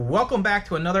Welcome back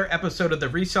to another episode of the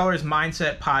Resellers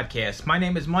Mindset Podcast. My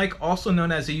name is Mike, also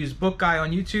known as the Used Book Guy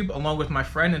on YouTube, along with my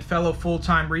friend and fellow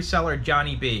full-time reseller,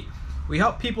 Johnny B. We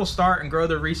help people start and grow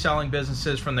their reselling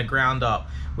businesses from the ground up.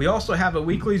 We also have a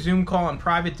weekly Zoom call and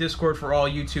private Discord for all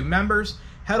YouTube members.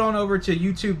 Head on over to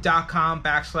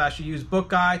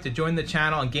youtube.com/usedbookguy to join the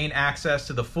channel and gain access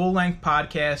to the full-length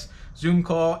podcast, Zoom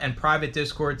call, and private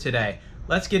Discord today.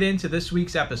 Let's get into this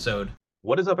week's episode.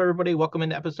 What is up, everybody? Welcome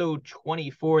into episode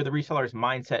 24 of the Resellers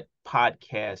Mindset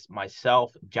Podcast.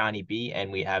 Myself, Johnny B,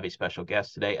 and we have a special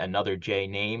guest today, another J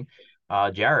name,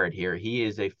 Jared here. He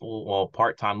is a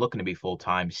part-time, looking to be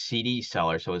full-time CD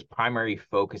seller. So his primary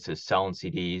focus is selling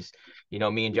CDs. You know,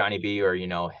 me and Johnny B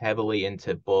are, heavily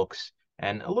into books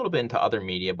and a little bit into other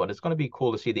media, but it's going to be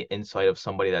cool to see the insight of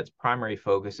somebody that's primary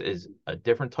focus is a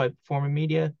different type of form of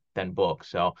media than books.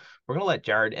 So we're going to let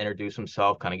Jared introduce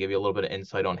himself, kind of give you a little bit of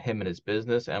insight on him and his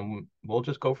business, and we'll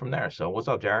just go from there. So what's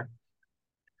up, Jared?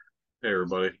 Hey,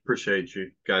 everybody. Appreciate you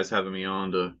guys having me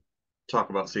on to talk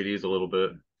about CDs a little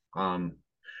bit. My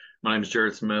name is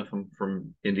Jared Smith. I'm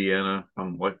from Indiana.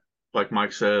 I'm like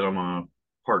Mike said, I'm a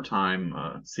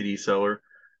part-time CD seller.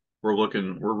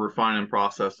 We're refining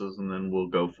processes, and then we'll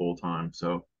go full-time.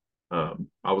 So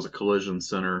I was a collision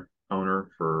center owner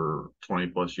for 20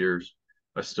 plus years.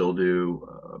 I still do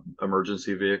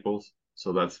emergency vehicles.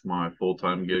 So that's my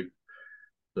full-time gig.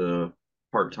 The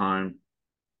part-time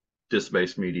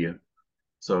disc-based media.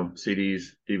 So CDs,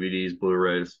 DVDs,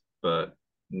 Blu-rays, but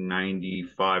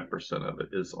 95% of it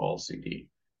is all CD.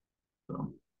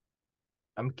 So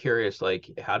I'm curious,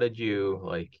 how did you,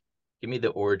 give me the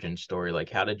origin story?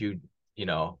 How did you,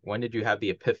 when did you have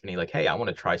the epiphany? Hey, I want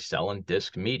to try selling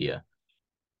disc media.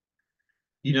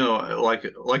 like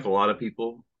a lot of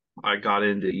people, I got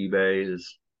into eBay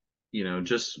as,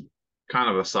 just kind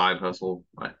of a side hustle.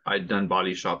 I'd done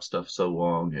body shop stuff so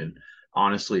long, and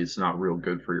honestly, it's not real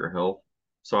good for your health.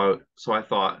 So I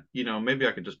thought, maybe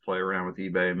I could just play around with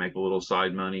eBay and make a little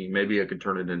side money. Maybe I could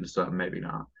turn it into something, maybe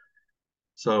not.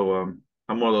 So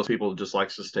I'm one of those people that just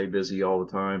likes to stay busy all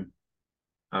the time.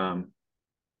 Um,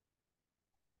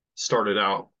 Started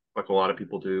out like a lot of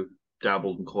people do,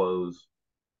 dabbled in clothes,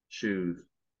 shoes,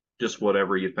 just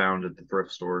whatever you found at the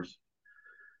thrift stores.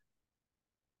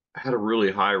 I had a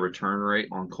really high return rate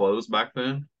on clothes back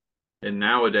then. And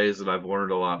nowadays that I've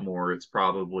learned a lot more, it's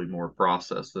probably more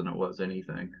process than it was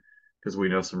anything, because we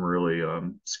know some really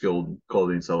skilled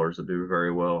clothing sellers that do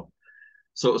very well.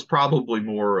 So it was probably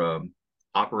more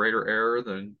operator error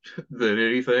than than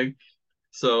anything.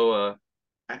 So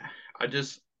I, I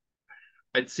just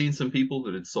I'd seen some people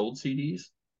that had sold CDs,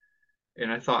 and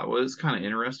I thought, well, it's kind of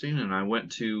interesting. And I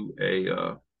went to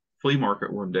a flea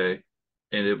market one day,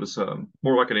 and it was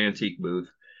more like an antique booth,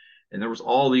 and there was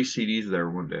all these CDs there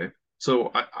one day.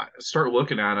 So I start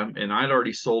looking at them, and I'd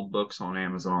already sold books on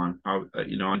Amazon. I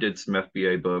did some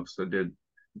FBA books. I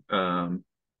um,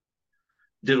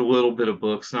 did a little bit of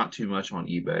books, not too much on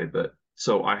eBay, but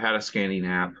so I had a scanning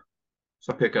app.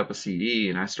 So I pick up a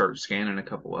CD and I start scanning a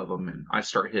couple of them, and I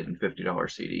start hitting $50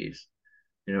 CDs.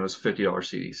 It's $50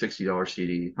 CD, $60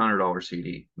 CD, $100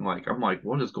 CD. I'm like,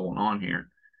 what is going on here?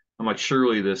 I'm like,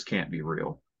 surely this can't be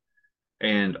real.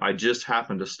 And I just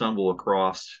happened to stumble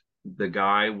across the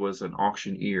guy was an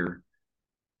auctioneer,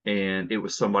 and it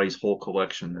was somebody's whole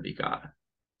collection that he got.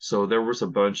 So there was a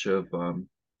bunch of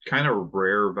kind of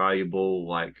rare, valuable,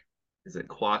 like, is it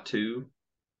Klaatu,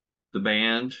 the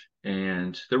band?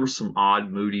 And there were some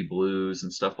odd Moody Blues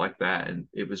and stuff like that. And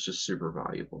it was just super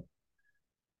valuable.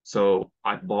 So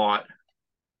I probably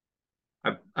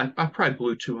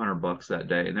blew $200 that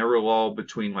day, and they were all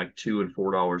between like $2 and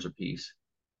 $4 a piece.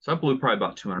 So I blew probably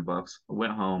about $200. I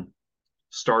went home,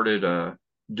 started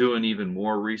doing even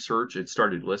more research, and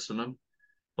started listing them.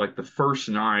 Like the first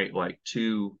night, like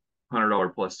 $200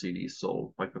 plus CDs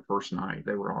sold. Like the first night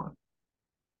they were on,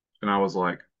 and I was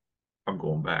like, I'm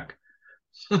going back.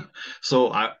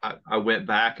 So I went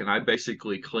back, and I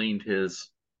basically cleaned his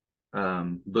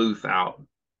booth out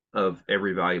of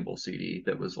every valuable CD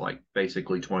that was like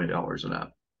basically $20 and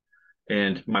up.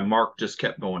 And my mark just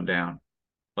kept going down.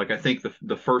 Like I think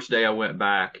the first day I went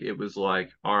back, it was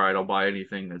like, all right, I'll buy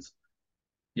anything that's,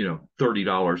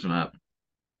 $30 and up.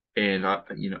 And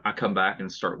I come back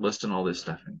and start listing all this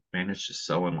stuff, and man, it's just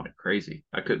selling like crazy.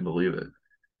 I couldn't believe it.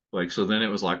 Like, so then it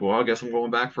was like, well, I guess I'm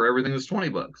going back for everything that's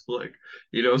 $20.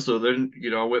 So then,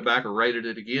 I went back and rated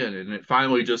it again, and it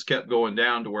finally just kept going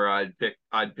down to where I'd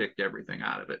picked everything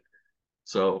out of it.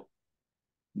 So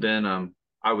then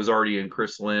I was already in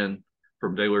Chris Lynn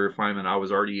from Daily Refinement. I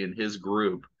was already in his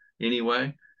group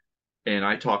anyway. And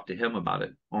I talked to him about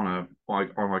it on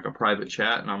a private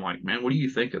chat. And I'm like, man, what do you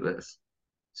think of this?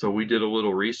 So we did a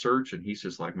little research, and he's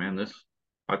just like, man,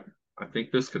 I, I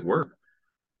think this could work.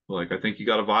 Like, I think you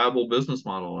got a viable business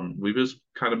model, and we've just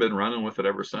kind of been running with it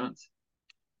ever since.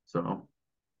 So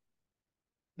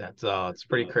That's it's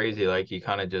pretty crazy. Like you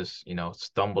kind of just,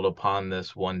 stumbled upon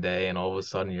this one day and all of a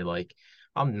sudden you're like,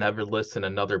 I'm never listing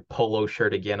another polo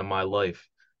shirt again in my life.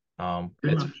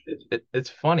 pretty It's much. it's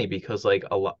funny because like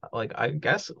a lot, like I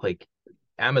guess like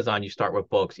Amazon you start with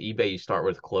books, eBay you start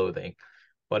with clothing.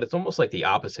 But it's almost like the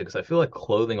opposite because I feel like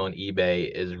clothing on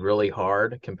eBay is really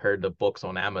hard compared to books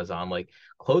on Amazon. Like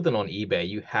clothing on eBay,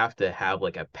 you have to have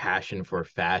like a passion for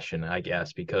fashion, I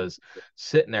guess, because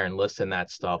sitting there and listing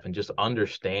that stuff and just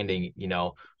understanding,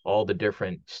 all the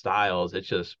different styles, it's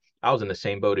just I was in the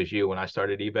same boat as you when I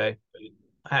started eBay.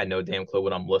 I had no damn clue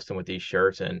what I'm listing with these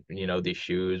shirts and these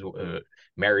shoes,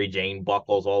 Mary Jane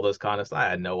buckles, all this kind of stuff. I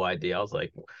had no idea. I was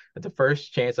like, at the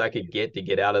first chance I could get to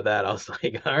get out of that, I was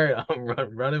like, all right, I'm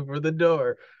running for the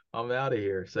door. I'm out of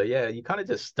here. So yeah, you kind of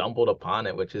just stumbled upon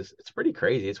it, which is it's pretty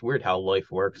crazy. It's weird how life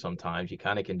works sometimes. You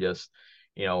kind of can just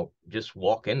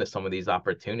walk into some of these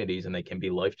opportunities and they can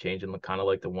be life changing, kind of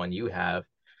like the one you have.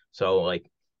 So like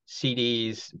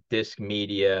CDs, disc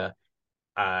media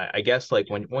I guess like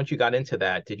when once you got into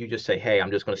that, did you just say, "Hey, I'm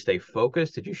just going to stay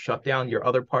focused"? Did you shut down your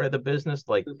other part of the business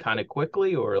like kind of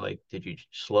quickly, or like did you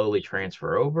slowly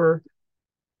transfer over?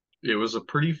 It was a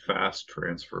pretty fast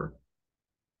transfer.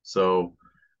 So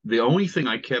the only thing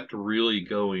I kept really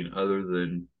going other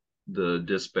than the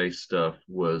disc-based stuff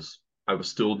was I was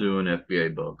still doing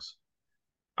FBA books.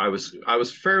 I was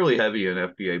fairly heavy in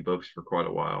FBA books for quite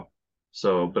a while.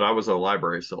 So, but I was a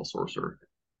library cell sourcer,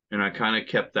 and I kind of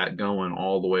kept that going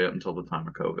all the way up until the time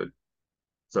of COVID.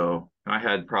 So I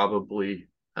had probably,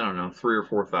 I don't know, 3 or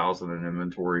 4 thousand in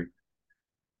inventory.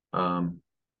 Um,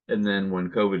 and then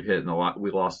when COVID hit and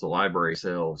we lost the library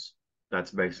sales,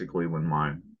 that's basically when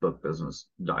my book business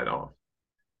died off.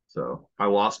 So I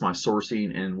lost my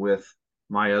sourcing, and with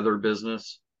my other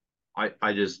business,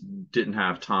 I just didn't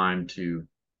have time to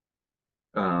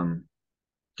um,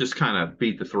 just kind of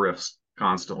beat the thrifts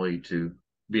constantly to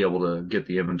be able to get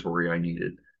the inventory I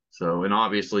needed. So, and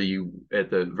obviously, you at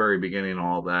the very beginning,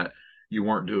 all that, you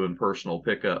weren't doing personal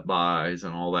pickup buys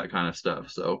and all that kind of stuff.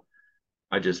 So,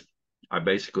 I just, I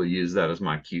basically use that as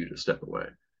my cue to step away.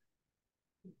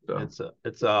 So,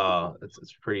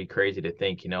 It's pretty crazy to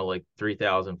think, like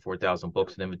 3,000, 4,000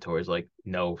 books in inventory is like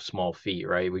no small feat,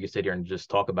 right? We can sit here and just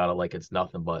talk about it like it's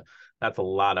nothing, but that's a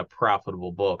lot of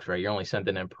profitable books, right? You're only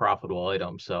sending in profitable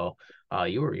items. So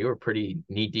you were pretty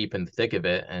knee deep in the thick of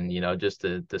it. And just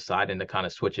to deciding to kind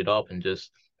of switch it up and just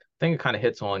I think it kind of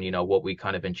hits on, what we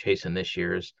kind of been chasing this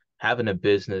year is having a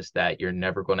business that you're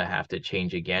never going to have to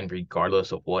change again,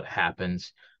 regardless of what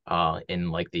happens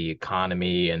in like the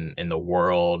economy and in the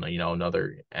world,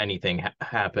 another anything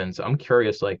happens. I'm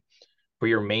curious, like for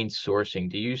your main sourcing,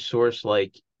 do you source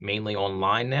like mainly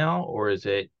online now, or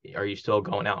are you still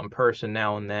going out in person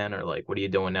now and then, or like what are you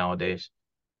doing nowadays?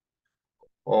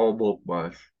 all bulk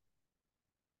buys.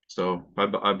 So,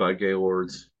 I buy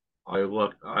Gaylords. I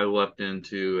left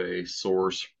into a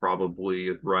source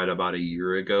probably right about a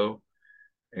year ago,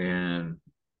 and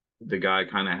the guy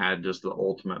kind of had just the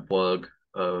ultimate plug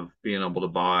of being able to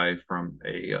buy from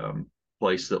a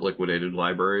place that liquidated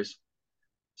libraries.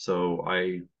 So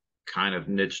I kind of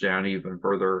niched down even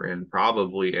further, and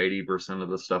probably 80% of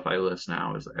the stuff I list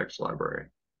now is X library.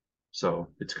 So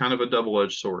it's kind of a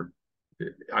double-edged sword.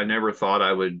 I never thought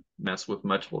I would mess with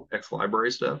much X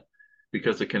library stuff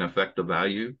because it can affect the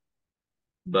value.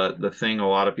 But the thing a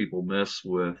lot of people miss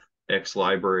with X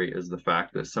library is the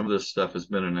fact that some of this stuff has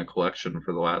been in a collection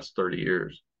for the last 30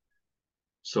 years.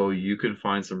 So you can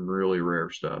find some really rare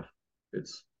stuff.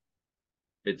 It's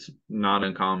it's not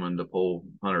uncommon to pull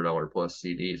 $100 plus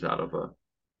CDs out of a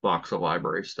box of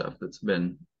library stuff that's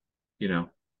been, you know,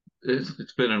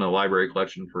 it's been in a library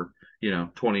collection for,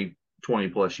 20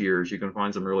 plus years. You can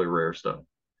find some really rare stuff.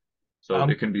 So I'm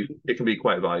it can be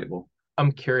quite valuable.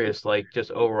 I'm curious, like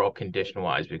just overall condition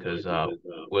wise, because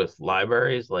with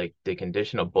libraries, like the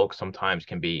condition of books sometimes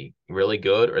can be really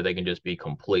good, or they can just be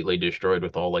completely destroyed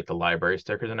with all like the library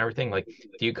stickers and everything. Like,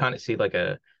 do you kind of see like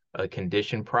a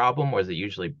condition problem, or is it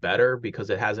usually better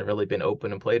because it hasn't really been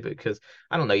open and played? Because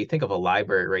I don't know, you think of a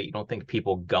library, right? You don't think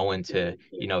people going to,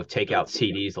 take out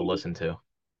CDs to listen to.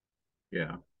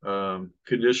 Yeah.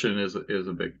 Condition is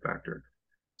a big factor.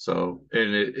 So,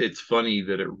 and it's funny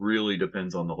that it really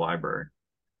depends on the library.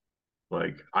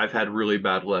 Like I've had really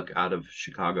bad luck out of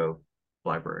Chicago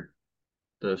library.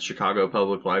 The Chicago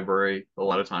Public Library, a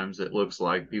lot of times it looks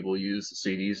like people use the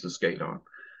CDs to skate on.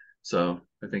 So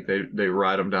I think they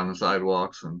ride them down the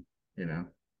sidewalks, and you know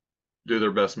do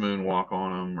their best moonwalk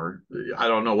on them, or I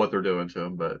don't know what they're doing to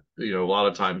them, but a lot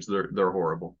of times they're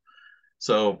horrible.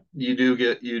 So you do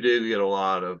get a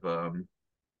lot of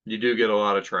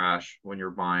trash when you're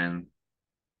buying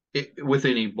it with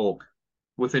any bulk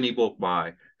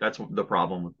buy. That's the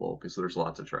problem with bulk, is there's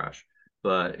lots of trash,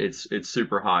 but it's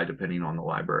super high depending on the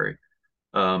library.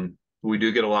 We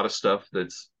do get a lot of stuff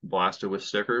that's blasted with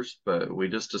stickers, but we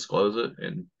just disclose it.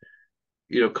 And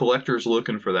collectors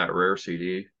looking for that rare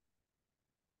CD,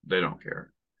 they don't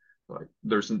care. Like,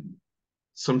 there's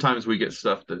sometimes we get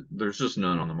stuff that there's just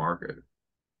none on the market,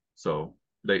 so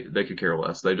they could care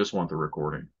less. They just want the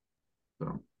recording.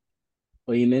 So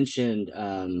Well, you mentioned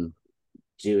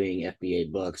doing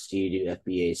FBA books. Do you do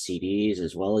FBA CDs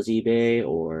as well as eBay,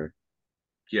 or?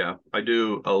 yeah, I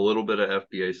do a little bit of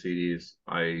FBA CDs.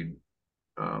 I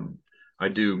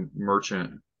do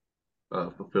merchant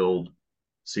fulfilled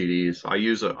CDs. I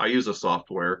use a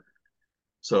software,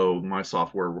 so my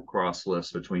software will cross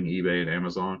list between eBay and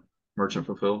Amazon merchant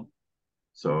fulfilled.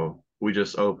 So we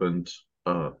just opened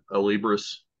a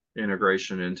Libris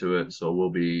integration into it, so we'll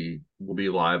be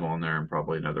live on there in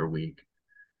probably another week.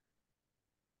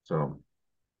 So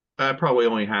I probably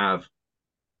only have,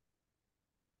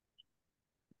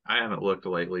 I haven't looked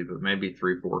lately, but maybe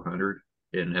 300-400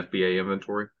 in FBA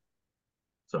inventory.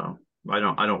 So I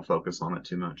don't focus on it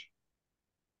too much.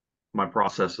 My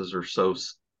processes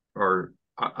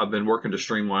I've been working to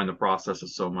streamline the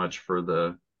processes so much for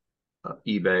the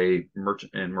eBay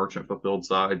merchant fulfilled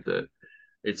side, that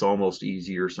it's almost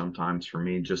easier sometimes for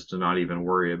me just to not even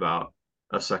worry about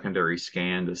a secondary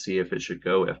scan to see if it should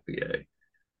go FBA,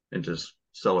 and just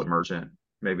sell it merchant.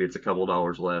 Maybe it's a couple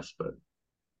dollars less, but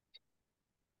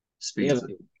We have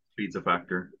speed's a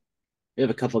factor. we have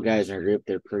a couple guys in our group.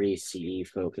 They're pretty CD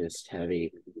focused,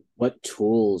 heavy. What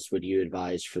tools would you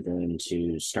advise for them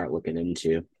to start looking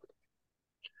into?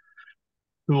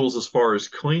 Tools as far as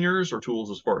cleaners, or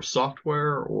tools as far as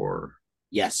software, or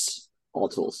Yes, all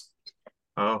tools.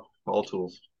 all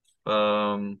tools.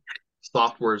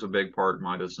 Software is a big part of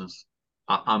my business.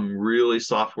 I'm really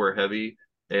software heavy,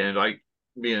 and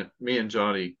me and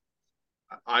Johnny,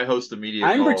 I host a media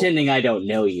I'm call. pretending I don't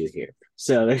know you here,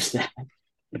 so there's that.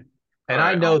 And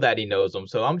I know that he knows him,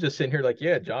 so I'm just sitting here like,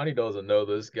 yeah, Johnny doesn't know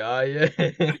this guy.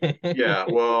 Yeah,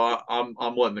 well,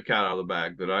 I'm letting the cat out of the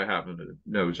bag that I happen to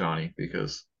know Johnny,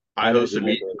 because I know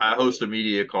I host a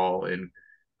media call in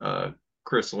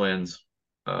Chris Lynn's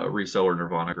reseller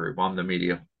Nirvana group. I'm the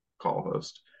media call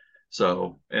host.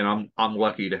 So, and I'm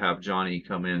lucky to have Johnny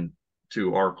come in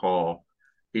to our call.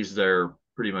 He's there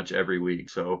pretty much every week.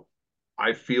 So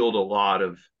I field a lot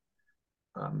of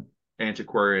um,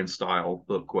 antiquarian style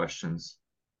book questions,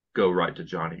 go right to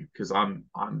Johnny, because I'm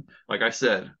like I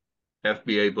said,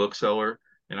 FBA bookseller,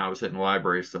 and I was hitting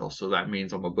library sales, so that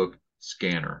means I'm a book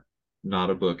scanner, not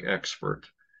a book expert.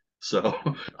 So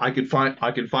I could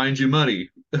find you money,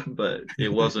 but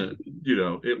it wasn't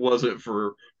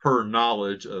for her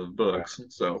knowledge of books.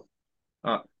 So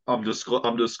I'm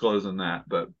disclosing that.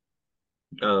 But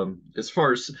as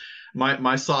far as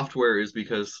my software is,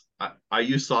 because I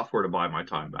use software to buy my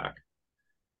time back.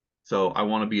 So I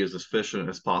want to be as efficient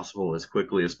as possible, as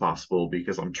quickly as possible,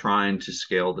 because I'm trying to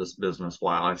scale this business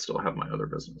while I still have my other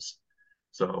business.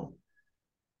 So,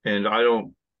 and I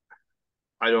don't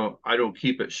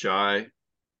keep it shy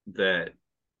that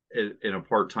in a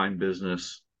part-time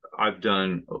business, I've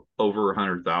done over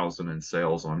 100,000 in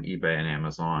sales on eBay and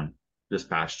Amazon this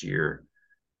past year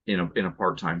in a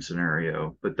part-time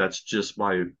scenario. But that's just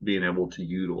by being able to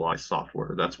utilize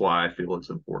software. That's why I feel it's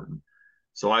important.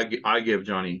 So I give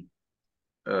Johnny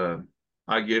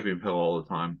I give him hell all the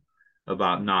time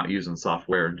about not using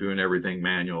software and doing everything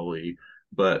manually.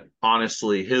 But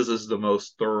honestly, his is the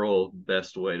most thorough,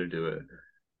 best way to do it.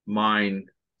 Mine,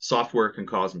 software can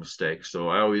cause mistakes, so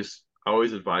I always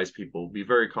advise people, be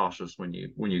very cautious when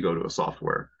you go to a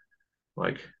software.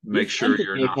 Like, make You've sure tempted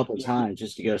you're me a not. couple times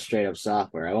just to go straight up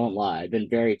software. I won't lie. I've been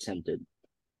very tempted.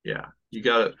 Yeah, you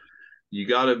gotta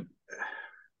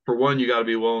for one, you gotta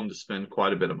be willing to spend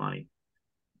quite a bit of money.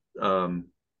 Um,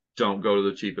 don't go to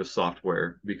the cheapest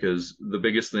software, because the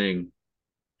biggest thing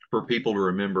for people to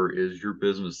remember is your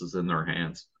business is in their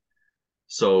hands.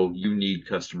 So you need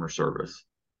customer service.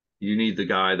 You need the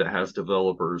guy that has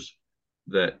developers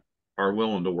that are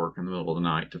willing to work in the middle of the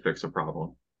night to fix a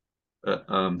problem.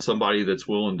 Somebody that's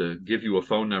willing to give you a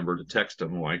phone number to text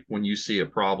them, like when you see a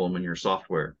problem in your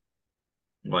software.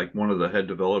 Like, one of the head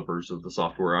developers of the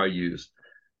software I use,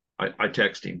 I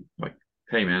text him like,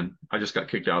 "Hey man, I just got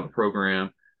kicked out of the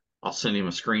program." I'll send him a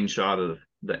screenshot of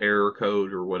the error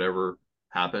code or whatever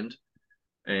happened,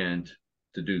 and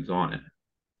the dude's on it.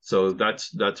 So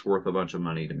that's worth a bunch of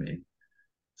money to me.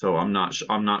 So I'm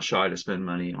not shy to spend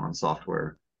money on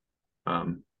software.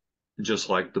 Um, just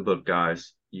like the book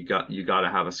guys, you got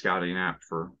to have a scouting app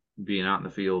for being out in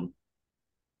the field.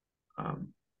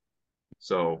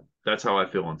 So that's how I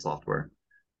feel on software.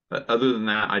 Other than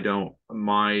that, I don't.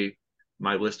 My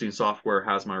listing software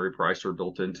has my repricer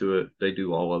built into it. They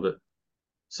do all of it,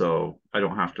 so I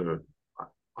don't have to.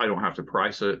 I don't have to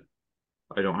price it.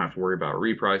 I don't have to worry about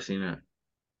repricing it.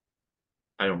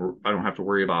 I don't have to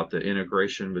worry about the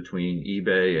integration between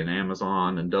eBay and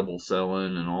Amazon and double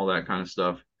selling and all that kind of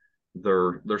stuff.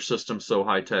 Their system's so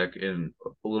high tech. In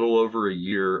a little over a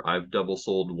year, I've double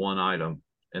sold one item,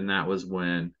 and that was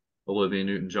when Olivia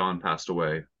Newton-John passed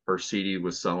away. Her CD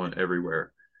was selling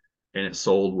everywhere, and it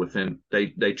sold within.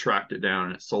 They tracked it down,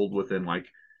 and it sold within like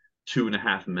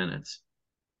 2.5 minutes.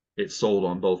 It sold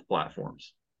on both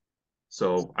platforms.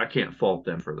 So I can't fault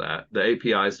them for that.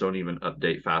 The APIs don't even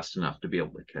update fast enough to be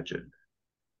able to catch it.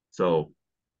 So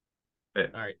All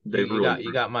right, they really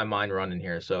you got my mind running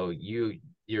here. So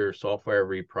your software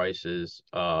reprices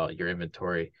your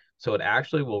inventory. So it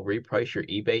actually will reprice your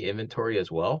eBay inventory as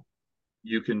well.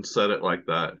 you can set it like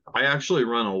that. I actually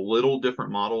run a little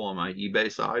different model on my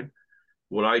eBay side.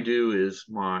 What I do is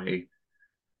my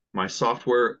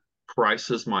software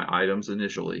prices my items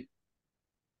initially.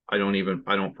 I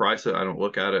don't price it. I don't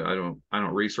look at it. I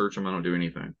don't research them. I don't do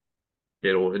anything.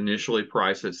 It'll initially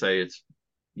price it. Say it's,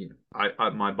 you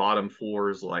know, my bottom floor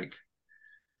is like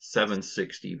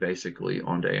 760 basically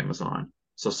onto Amazon.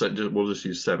 So we'll just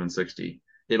use 760.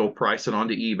 It'll price it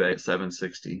onto eBay at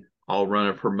 760. I'll run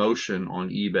a promotion on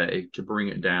eBay to bring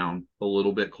it down a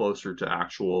little bit closer to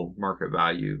actual market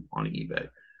value on eBay.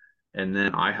 And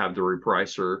then I have the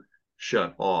repricer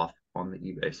shut off on the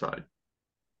eBay side.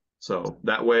 So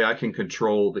that way I can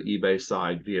control the eBay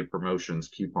side via promotions,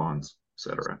 coupons,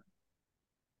 etc.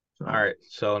 So, All right.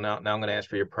 So now I'm gonna ask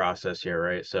for your process here,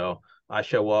 right? So I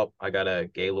show up, I got a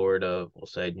Gaylord of, we'll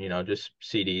say, just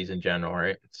CDs in general,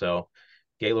 right? So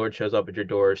Gaylord shows up at your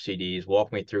door, CDs.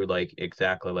 Walk me through like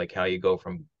exactly like how you go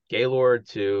from Gaylord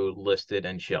to listed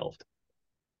and shelved.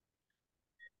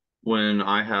 when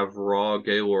I have raw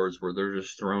Gaylords where they're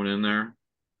just thrown in there,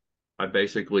 I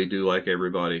basically do like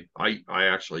everybody. I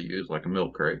actually use like a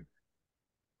milk crate.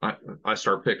 I I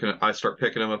start picking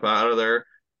them up out of there,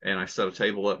 and I set a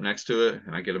table up next to it,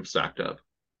 and I get them stacked up.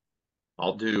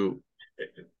 I'll do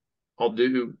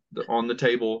on the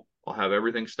table. I'll have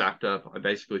everything stacked up. I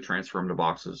basically transfer them to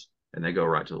boxes, and they go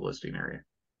right to the listing area.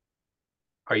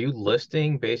 Are you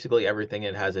listing basically everything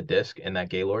that has a disc in that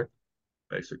Gaylord?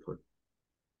 Basically,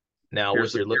 Now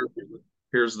here's with the your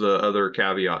here's the other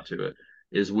caveat to it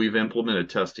is we've implemented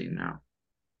testing now.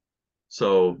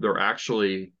 So they're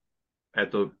actually at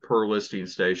the per listing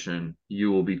station,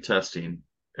 you will be testing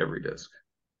every disc.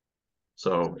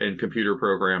 So, and computer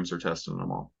programs are testing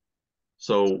them all.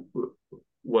 So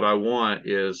what I want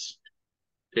is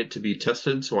it to be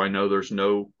tested so I know there's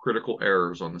no critical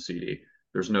errors on the CD.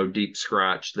 There's no deep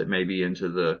scratch that may be into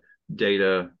the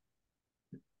data,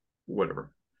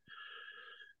 whatever.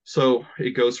 So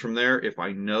it goes from there. If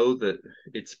I know that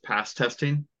it's past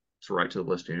testing, it's right to the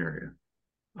listing area.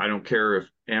 I don't care if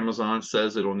Amazon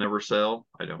says it'll never sell.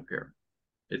 I don't care.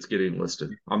 It's getting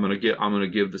listed. I'm gonna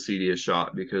give the CD a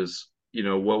shot because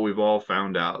what we've all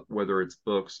found out, whether it's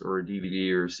books or a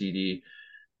DVD or a CD,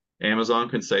 Amazon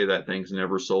can say that thing's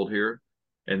never sold here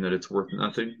and that it's worth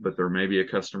nothing, but there may be a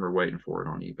customer waiting for it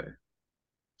on eBay.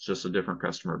 It's just a different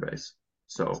customer base.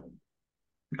 So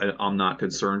I'm not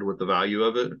concerned with the value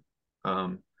of it.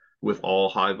 With all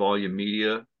high volume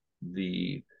media,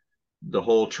 the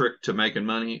whole trick to making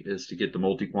money is to get the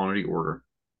multi-quantity order.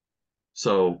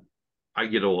 So I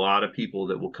get a lot of people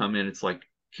that will come in. It's like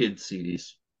kids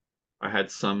CDs. I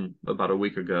had some about a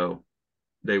week ago.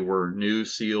 They were new,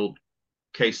 sealed,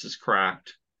 cases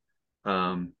cracked.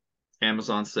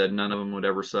 Amazon said none of them would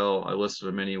ever sell. I listed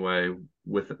them anyway.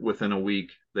 Within a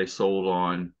week, they sold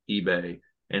on eBay,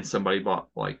 and somebody bought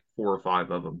like 4 or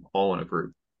 5 of them, all in a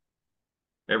group.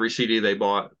 Every CD they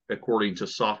bought, according to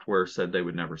software, said they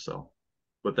would never sell,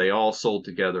 but they all sold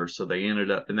together. So they ended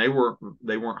up, and they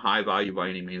weren't high value by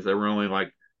any means. They were only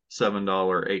like $7,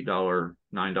 $8, $9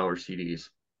 CDs.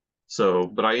 So,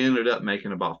 but I ended up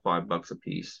making about $5 a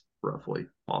piece roughly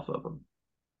off of them.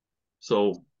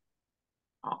 So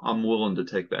I'm willing to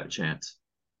take that chance.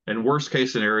 And worst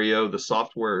case scenario, the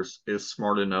software is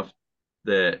smart enough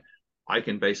that I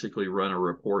can basically run a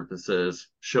report that says,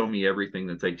 show me everything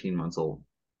that's 18 months old.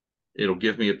 It'll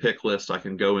give me a pick list. I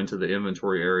can go into the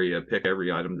inventory area, pick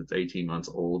every item that's 18 months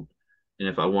old. And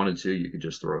if I wanted to, you could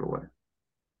just throw it away.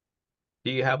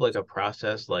 Do you have like a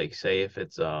process, like say if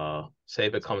it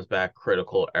comes back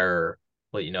critical error,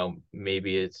 well,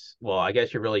 maybe it's, well, I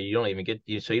guess you don't even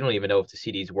so you don't even know if the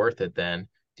CD's worth it then.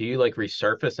 Do you like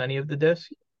resurface any of the disc?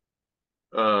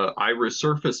 I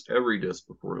resurface every disc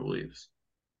before it leaves.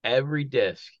 Every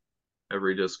disc.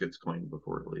 Every disc gets cleaned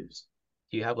before it leaves.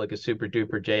 Do you have like a super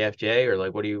duper JFJ, or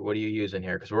like what are you using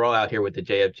here? Because we're all out here with the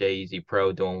JFJ Easy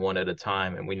Pro doing one at a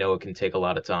time, and we know it can take a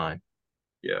lot of time.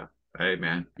 Yeah. Hey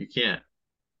man, you can't.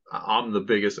 I'm the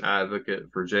biggest advocate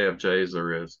for JFJs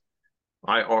there is.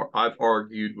 I've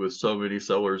argued with so many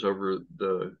sellers over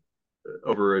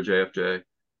a JFJ.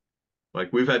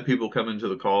 Like we've had people come into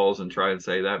the calls and try and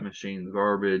say that machine's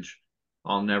garbage.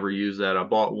 I'll never use that. I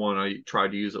bought one. I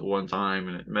tried to use it one time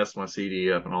and it messed my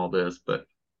CD up and all this, but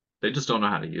they just don't know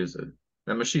how to use it.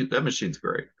 That machine's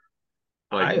great.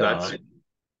 Like I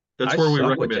that's I where we suck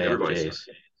with recommend everybody start.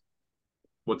 JFJs.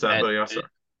 What's that, And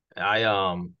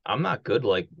buddy? I'm not good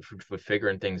like for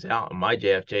figuring things out. My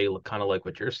JFJ look kind of like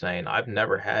what you're saying. I've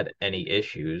never had any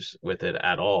issues with it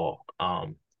at all. I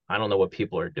don't know what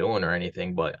people are doing or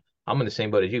anything, but I'm in the same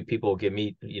boat as you. People give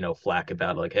me, flack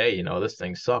about like, hey, this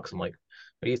thing sucks. I'm like,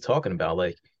 what are you talking about?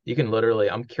 Like, you can literally,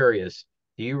 I'm curious,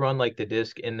 do you run like the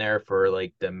disc in there for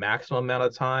like the maximum amount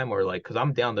of time, or like, because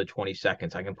I'm down to 20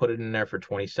 seconds, I can put it in there for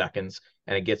 20 seconds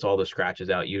and it gets all the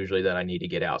scratches out usually that I need to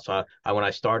get out. So when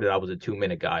I started, I was a 2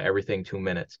 minute guy, everything 2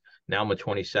 minutes. Now I'm a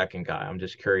 20-second guy. I'm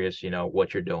just curious,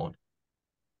 what you're doing.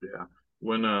 Yeah.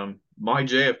 When my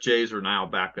JFJs are now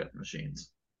backup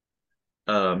machines.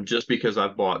 Just because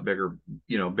I've bought bigger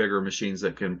machines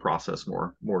that can process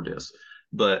more discs.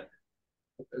 But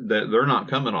they're not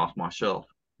coming off my shelf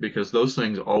because those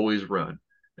things always run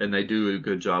and they do a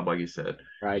good job, like you said.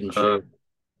 Right and true.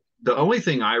 The only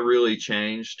thing I really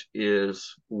changed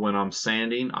is when I'm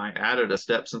sanding, I added a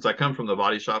step. Since I come from the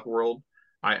body shop world,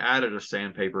 I added a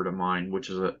sandpaper to mine, which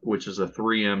is a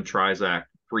 3M Trizact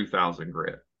 3000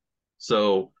 grit.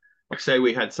 So, like, say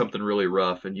we had something really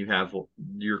rough, and you have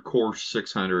your coarse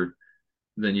 600,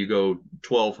 then you go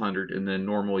 1200, and then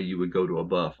normally you would go to a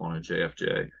buff on a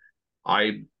JFJ.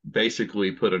 I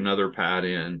basically put another pad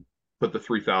in, put the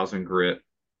 3000 grit,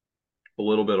 a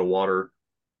little bit of water,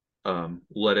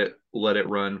 let it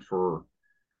run for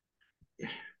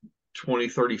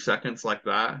 20-30 seconds like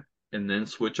that, and then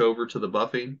switch over to the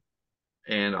buffing.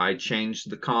 And I changed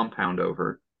the compound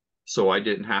over, so I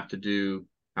didn't have to do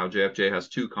how JFJ has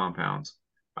two compounds.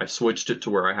 I switched it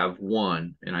to where I have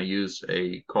one, and I used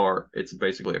a car. It's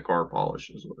basically a car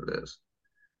polish, is what it is.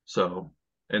 So,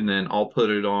 and then I'll put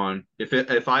it on. If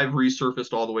I've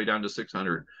resurfaced all the way down to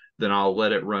 600, then I'll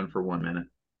let it run for 1 minute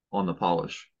on the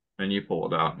polish, and you pull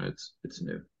it out, and it's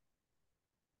new.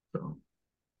 So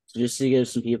Just to give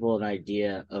some people an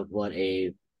idea of what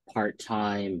a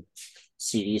part-time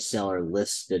CD seller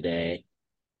lists today,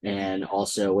 and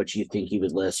also what you think you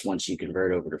would list once you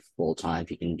convert over to full-time,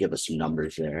 if you can give us some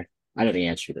numbers there. I know the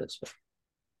answer to this, but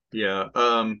yeah,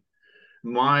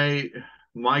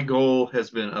 my goal has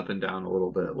been up and down a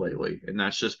little bit lately, and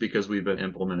that's just because we've been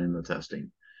implementing the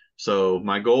testing. So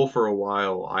my goal for a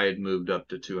while, I had moved up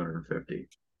to 250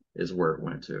 is where it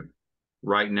went to.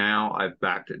 Right now, I've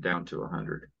backed it down to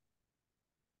 100.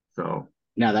 So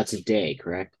now that's a day,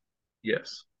 correct?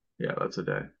 yes, yeah, that's a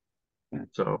day. Yeah.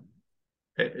 So,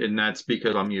 and that's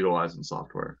because I'm utilizing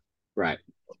software. Right.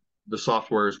 The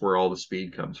software is where all the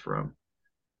speed comes from.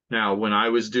 Now, when I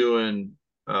was doing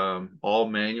all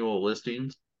manual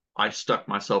listings, I stuck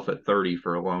myself at 30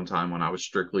 for a long time when I was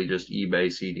strictly just eBay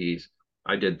CDs.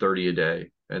 I did 30 a day.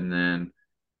 And then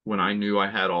when I knew I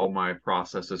had all my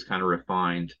processes kind of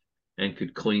refined and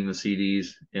could clean the CDs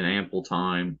in ample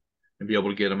time and be able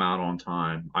to get them out on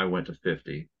time, I went to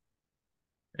 50.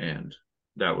 And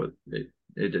that was it.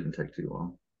 It didn't take too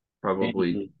long.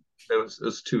 Probably it was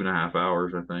 2.5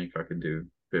 hours. I think I could do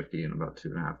 50 in about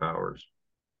 2.5 hours.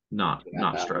 Not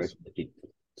stressful.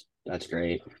 That's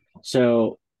great.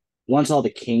 So once all the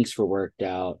kinks were worked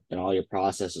out and all your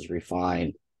processes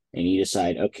refined, and you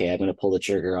decide, okay, I'm going to pull the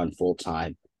trigger on full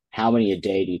time, how many a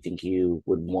day do you think you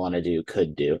would want to do,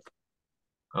 could do?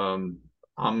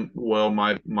 Well,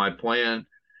 my plan.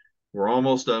 We're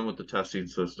almost done with the testing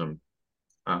system.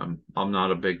 I'm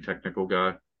not a big technical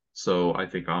guy, so I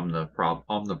think I'm the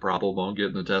problem on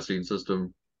getting the testing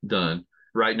system done.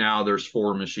 Right now, there's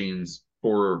four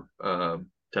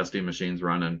testing machines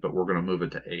running, but we're going to move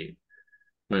it to 8.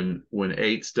 When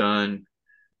 8's done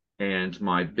and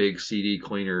my big CD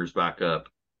cleaner is back up,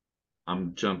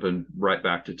 I'm jumping right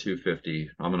back to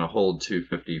 250. I'm going to hold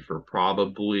 250 for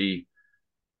probably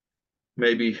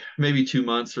maybe 2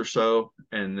 months or so,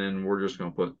 and then we're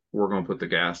going to put the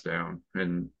gas down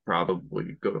and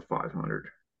probably go to 500.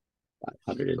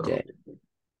 500 a day.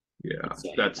 Yeah,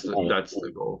 that's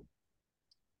the goal.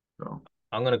 So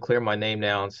I'm gonna clear my name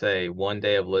now and say one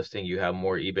day of listing, you have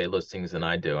more eBay listings than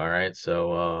I do. All right,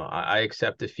 so I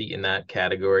accept defeat in that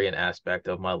category and aspect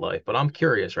of my life. But I'm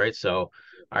curious, right? So, all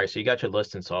right, so you got your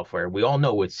listing software. We all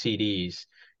know with CDs,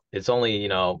 it's only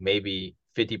maybe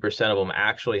 50% of them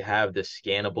actually have the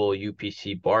scannable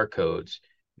UPC barcodes.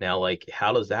 Now, like,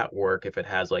 how does that work if it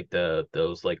has like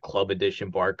those like club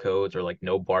edition barcodes or like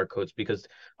no barcodes? Because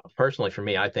personally, for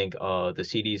me, I think the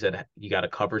CDs that you got a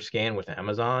cover scan with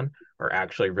Amazon are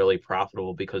actually really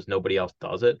profitable because nobody else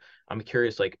does it. I'm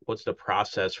curious, like, what's the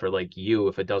process for like you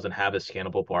if it doesn't have a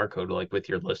scannable barcode, like with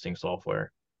your listing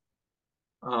software?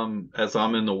 As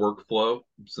I'm in the workflow,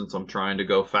 since I'm trying to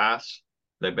go fast,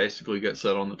 they basically get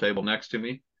set on the table next to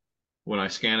me. When I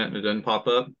scan it and it doesn't pop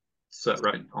up, set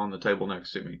right on the table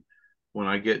next to me. When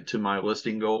I get to my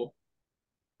listing goal,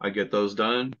 I get those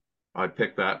done. I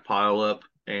pick that pile up,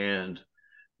 and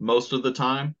most of the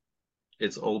time,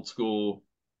 it's old school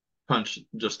punch.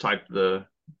 Just type the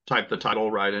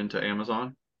title right into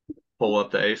Amazon, pull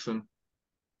up the ASIN,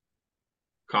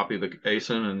 copy the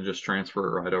ASIN, and just transfer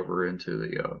it right over into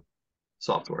the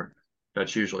software.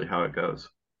 That's usually how it goes.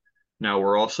 Now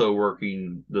we're also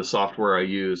working, the software I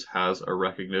use has a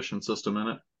recognition system in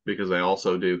it because they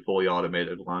also do fully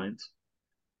automated lines.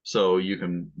 So you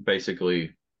can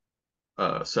basically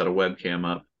set a webcam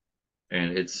up,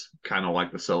 and it's kind of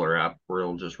like the seller app where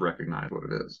it'll just recognize what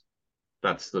it is.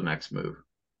 That's the next move.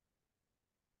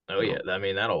 Oh yeah, So, I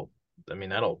mean that'll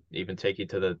even take you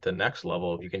to the next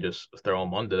level if you can just throw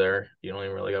them under there. You don't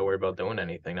even really got to worry about doing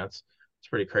anything. That's it's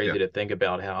pretty yeah, crazy to think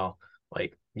about how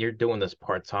like you're doing this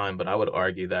part time, but I would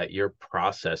argue that your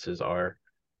processes are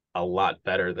a lot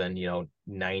better than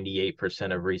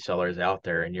 98% of resellers out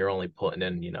there, and you're only putting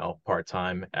in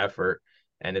part-time effort.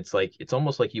 And it's like it's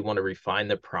almost like you want to refine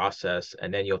the process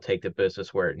and then you'll take the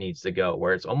business where it needs to go,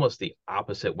 where it's almost the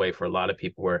opposite way for a lot of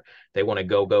people where they want to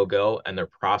go go go and their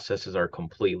processes are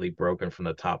completely broken from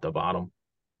the top to bottom.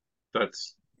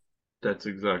 that's that's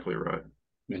exactly right.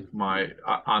 Yeah.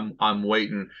 I'm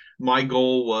waiting. My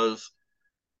goal was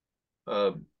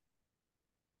uh,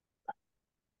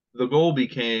 the goal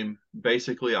became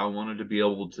basically I wanted to be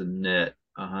able to net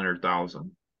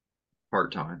 100,000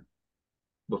 part time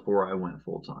before I went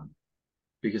full time,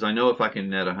 because I know if I can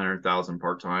net 100,000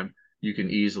 part time, you can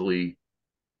easily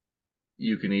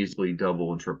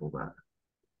double and triple that.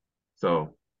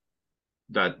 So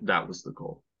that was the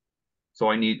goal. So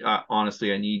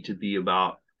honestly I need to be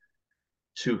about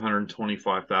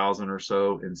 225,000 or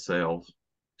so in sales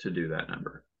to do that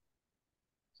number.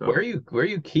 So Where are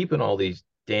you keeping all these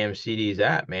damn CDs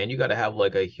at, man? You got to have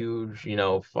like a huge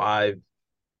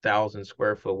 5,000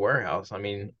 square foot warehouse. I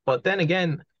mean, but then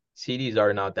again, CDs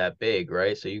are not that big,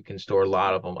 right? So you can store a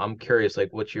lot of them. I'm curious, like,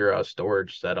 what's your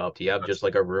storage setup? Do you have just that's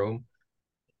like a room?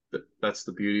 that's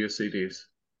the beauty of CDs.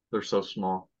 They're so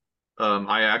small.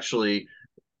 I actually,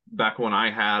 back when I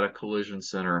had a collision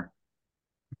center,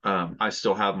 I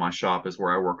still have my shop is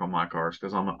where I work on my cars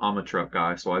because I'm a truck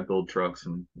guy, so I build trucks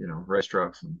and race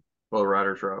trucks and low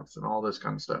rider trucks and all this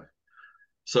kind of stuff.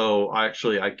 So I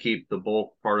keep the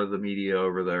bulk part of the media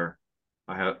over there.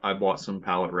 I bought some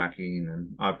pallet racking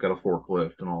and I've got a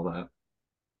forklift and all that.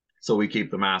 So we keep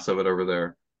the mass of it over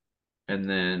there. And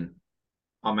then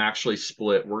I'm actually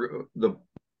split.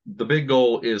 The big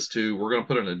goal is we're going to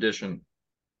put an addition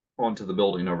onto the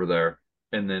building over there,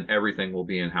 and then everything will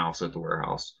be in house at the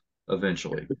warehouse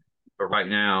eventually. But right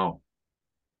now,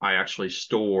 I actually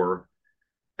store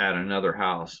at another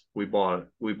house. We bought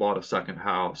a second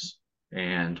house,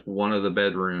 and one of the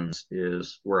bedrooms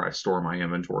is where I store my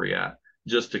inventory at.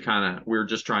 Just to kind of, we're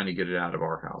just trying to get it out of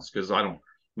our house because I don't.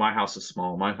 My house is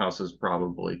small. My house is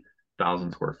probably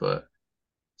 1,000 square foot.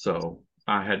 So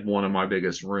I had one of my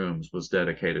biggest rooms was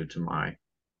dedicated to my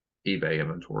eBay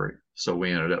inventory. So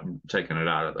we ended up taking it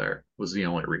out of there. Was the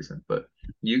only reason. But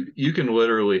you can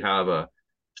literally have a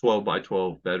 12 by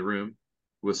 12 bedroom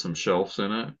with some shelves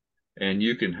in it, and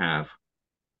you can have.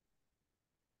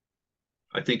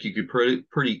 I think you could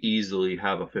pretty easily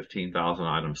have a 15,000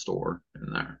 item store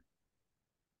in there.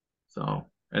 So,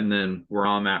 and then where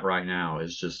I'm at right now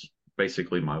is just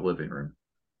basically my living room.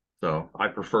 So I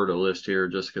prefer to list here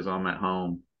just because I'm at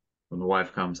home. When the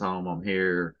wife comes home, I'm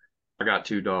here. I got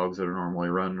two dogs that are normally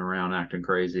running around acting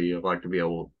crazy. I'd like to be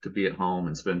able to be at home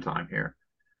and spend time here.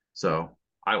 So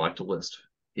I like to list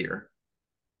here.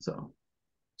 So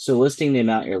So listing the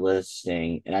amount you're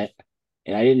listing, and I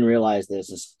didn't realize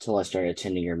this until I started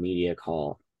attending your media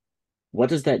call. What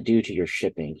does that do to your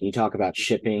shipping? Can you talk about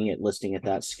shipping and listing at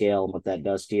that scale and what that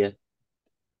does to you?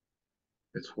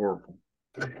 it's horrible.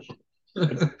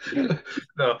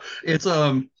 No, it's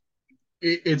one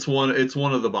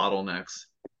of the bottlenecks.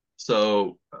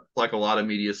 So, like a lot of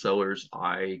media sellers,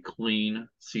 I clean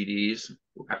CDs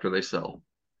after they sell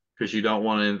because you don't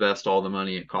want to invest all the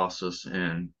money it costs us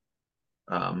in.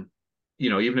 Um,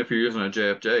 even if you're using a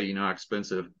JFJ, you know how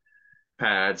expensive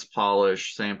pads,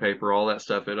 polish, sandpaper, all that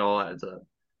stuff, it all adds up.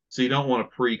 So you don't want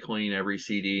to pre-clean every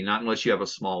CD, not unless you have a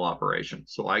small operation.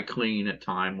 So I clean at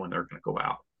time when they're going to go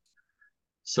out.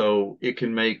 So it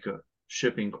can make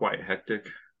shipping quite hectic.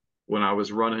 When I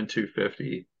was running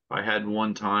 250, I had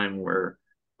one time where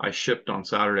I shipped on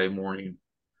Saturday morning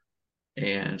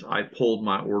and I pulled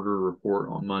my order report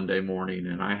on Monday morning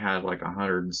and I had like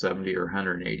 170 or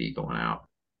 180 going out.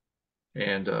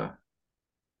 And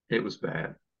it was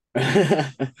bad.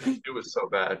 It was so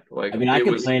bad. Like I mean, I it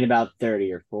was, complain about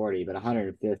 30 or 40, but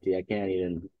 150, I can't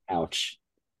even. Ouch.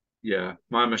 yeah,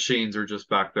 my machines are just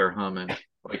back there humming.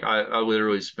 Like I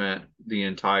literally spent the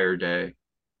entire day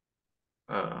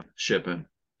shipping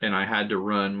and I had to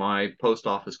run. My post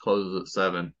office closes at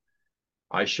 7.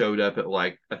 I showed up at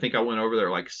like, I think I went over there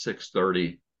like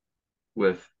 6:30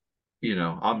 with,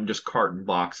 I'm just carting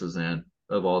boxes in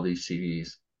of all these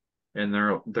CDs. And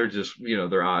they're just,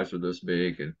 their eyes are this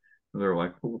big and they're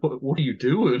like, what are you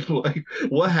doing? Like,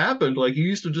 what happened? Like you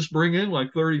used to just bring in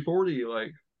like 30, 40.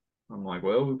 Like, I'm like,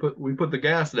 well, we put the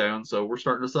gas down, so we're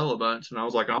starting to sell a bunch. And I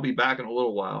was like, I'll be back in a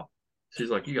little while. She's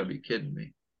like, you gotta be kidding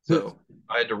me. So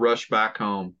I had to rush back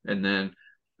home. And then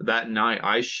that night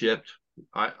I shipped,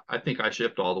 I think I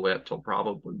shipped all the way up till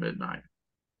probably midnight.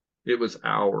 It was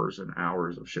hours and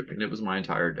hours of shipping. It was my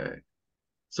entire day.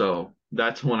 So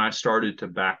that's when I started to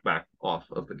back off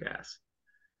of the gas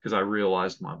because I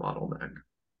realized my bottleneck.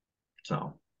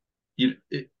 So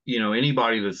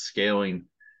anybody that's scaling,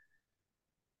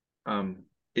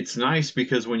 it's nice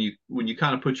because when you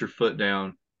kind of put your foot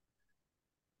down,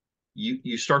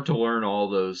 you start to learn all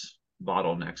those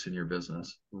bottlenecks in your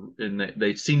business, and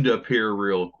they seem to appear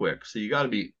real quick. So you got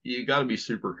to be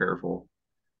super careful.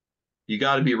 You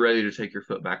got to be ready to take your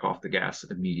foot back off the gas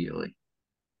immediately.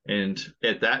 And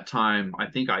at that time, I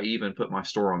think I even put my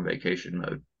store on vacation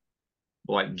mode,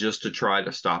 like just to try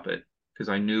to stop it because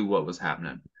I knew what was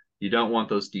happening. You don't want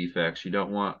those defects. You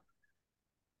don't want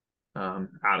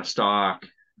out of stock,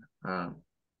 um,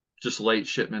 just late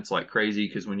shipments like crazy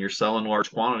because when you're selling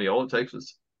large quantity, all it takes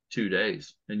is 2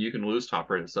 days and you can lose top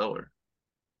rated seller.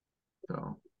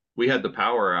 So we had the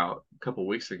power out a couple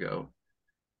weeks ago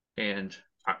and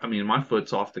I mean, my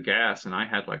foot's off the gas and I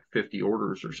had like 50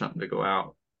 orders or something to go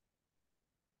out.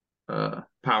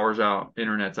 Power's out,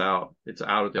 internet's out, it's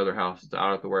out at the other house, it's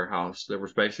out at the warehouse. There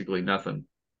was basically nothing.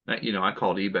 I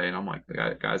called eBay and I'm like,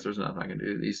 guys, there's nothing I can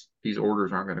do. These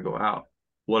orders aren't going to go out.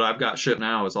 What I've got shipped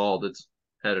now is all that's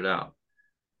headed out.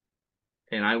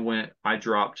 And I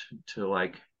dropped to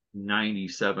like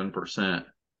 97%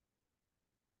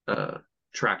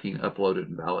 tracking uploaded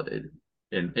and validated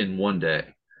in one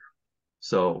day.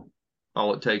 So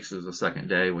all it takes is a second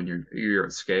day when you're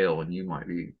at scale and you might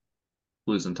be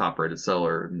losing top rated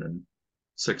seller and then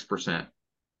 6%,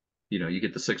 you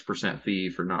get the 6% fee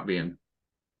for not being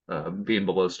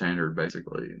below standard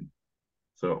basically.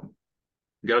 So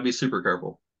you got to be super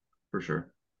careful for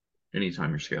sure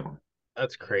anytime you're scaling.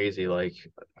 That's crazy. Like,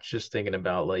 just thinking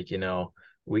about, like,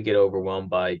 we get overwhelmed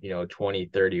by, 20,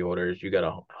 30 orders. You got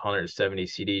 170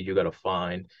 CDs you got to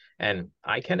find. And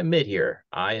I can admit here,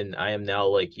 I am now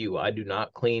like you. I do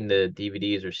not clean the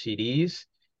DVDs or CDs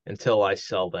until I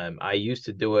sell them. I used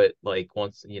to do it like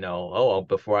once,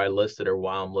 before I list it or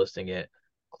while I'm listing it,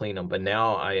 clean them. But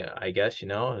now I guess,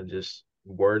 just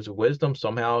words of wisdom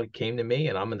somehow came to me,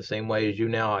 and I'm in the same way as you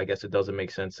now. I guess it doesn't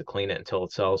make sense to clean it until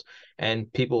it sells.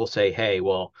 And people will say, hey,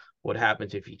 well, what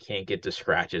happens if you can't get the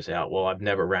scratches out? Well, I've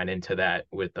never ran into that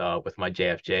with my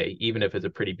JFJ. Even if it's a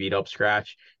pretty beat up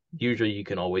scratch, usually you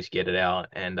can always get it out.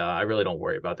 And I really don't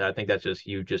worry about that. I think that's just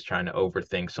you just trying to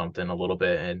overthink something a little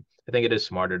bit. And I think it is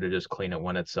smarter to just clean it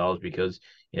when it sells because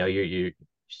you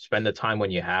spend the time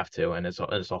when you have to, and it's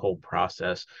a whole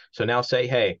process. So now say,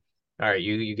 hey, all right,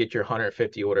 you get your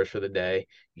 150 orders for the day,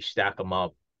 you stack them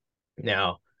up.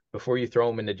 Now, before you throw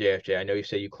them in the JFJ, I know you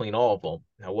say you clean all of them.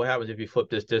 Now, what happens if you flip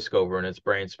this disc over and it's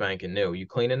brand spanking new? You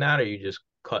cleaning that, or you just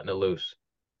cutting it loose?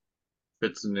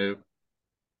 If it's new,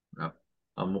 no,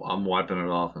 I'm wiping it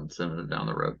off and sending it down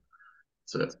the road.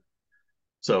 That's it.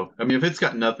 So I mean, if it's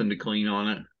got nothing to clean on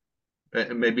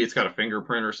it, maybe it's got a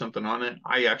fingerprint or something on it.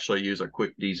 I actually use a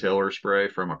quick detailer spray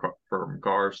from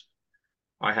cars.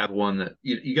 I have one that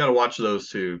you got to watch those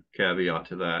too. Caveat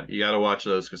to that, you got to watch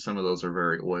those because some of those are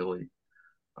very oily.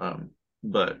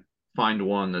 But find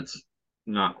one that's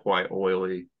not quite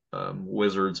oily.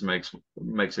 Wizards makes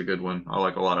a good one. I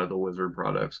like a lot of the Wizard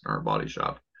products in our body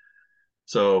shop.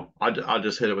 So I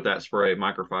just hit it with that spray,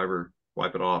 microfiber,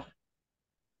 wipe it off,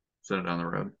 send it down the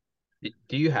road.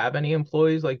 Do you have any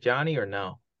employees like Johnny or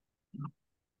no? Nope.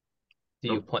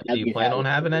 Do you plan on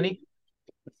having any?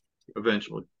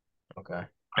 Eventually. Okay.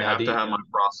 I have to have my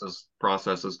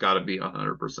processes got to be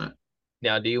 100%.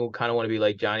 Now, do you kind of want to be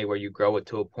like Johnny, where you grow it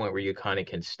to a point where you kind of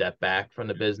can step back from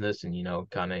the business and,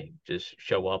 kind of just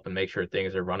show up and make sure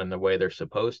things are running the way they're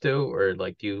supposed to? Or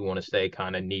like, do you want to stay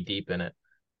kind of knee deep in it?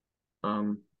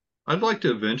 I'd like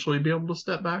to eventually be able to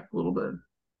step back a little bit,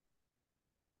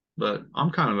 but I'm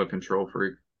kind of a control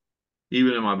freak.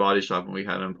 Even in my body shop when we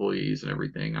had employees and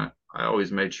everything, I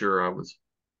always made sure I was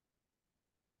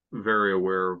very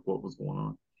aware of what was going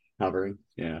on. Covering,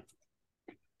 yeah.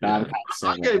 Yeah.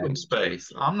 I gave them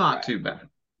space. I'm not too bad,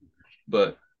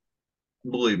 but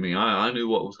believe me, I knew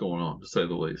what was going on, to say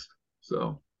the least.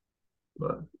 So,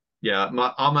 but yeah,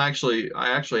 I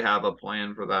actually have a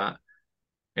plan for that,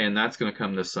 and that's going to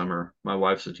come this summer. My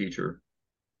wife's a teacher,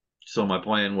 so my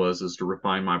plan is to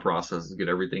refine my processes, get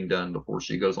everything done before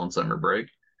she goes on summer break,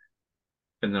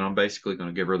 and then I'm basically going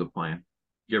to give her the plan,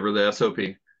 give her the SOP.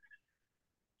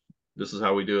 This is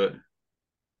how we do it.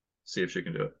 See if she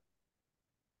can do it.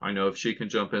 I know if she can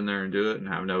jump in there and do it and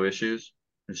have no issues,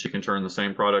 and she can turn the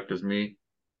same product as me,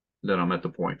 then I'm at the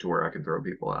point to where I can throw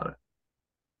people at it.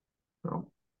 So,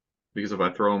 because if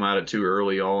I throw them at it too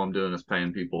early, all I'm doing is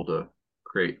paying people to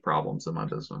create problems in my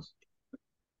business.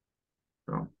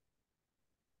 So,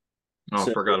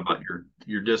 I forgot about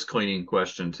your disc cleaning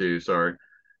question too. Sorry.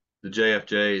 The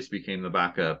JFJs became the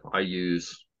backup.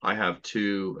 I have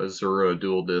two Azura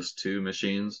dual disc 2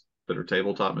 machines that are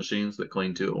tabletop machines that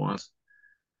clean 2 at once.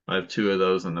 I have 2 of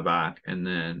those in the back. And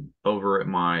then over at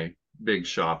my big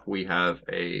shop, we have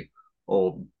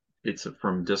it's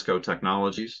from Disco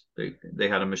Technologies. They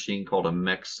had a machine called a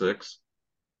Mech 6,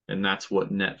 and that's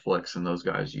what Netflix and those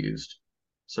guys used.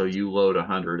 So you load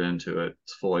 100 into it.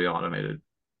 It's fully automated.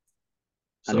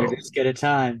 So, 100 discs at a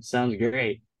time. Sounds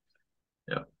great.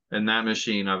 Yeah. And that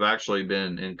machine, I've actually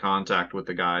been in contact with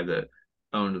the guy that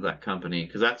owned that company,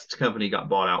 because that company got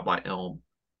bought out by Elm,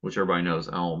 which everybody knows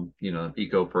Elm,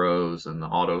 Eco Pros and the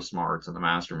Auto Smarts and the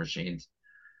Master Machines.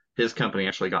 His company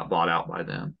actually got bought out by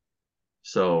them.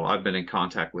 So I've been in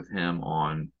contact with him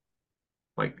on,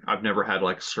 I've never had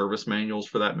service manuals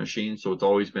for that machine. So it's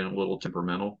always been a little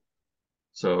temperamental.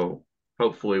 So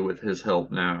hopefully with his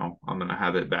help now, I'm going to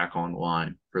have it back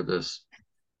online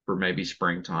for maybe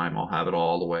springtime. I'll have it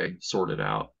all the way sorted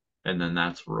out. And then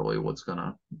that's really what's going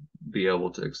to be able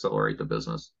to accelerate the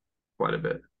business quite a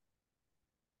bit.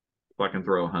 If I can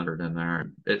throw 100 in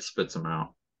there, it spits them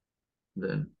out.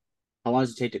 Then how long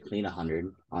does it take to clean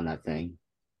 100 on that thing?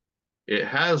 It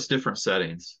has different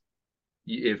settings.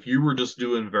 If you were just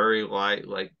doing very light,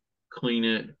 clean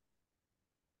it,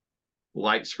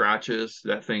 light scratches,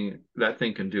 that thing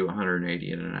can do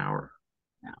 180 in an hour.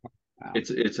 Wow.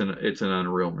 It's an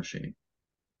unreal machine.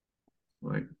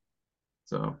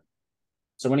 So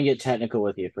I'm going to get technical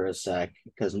with you for a sec,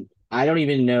 because I don't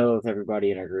even know if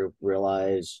everybody in our group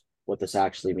realize what this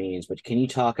actually means, but can you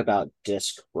talk about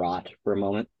disc rot for a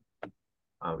moment?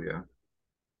 Oh yeah.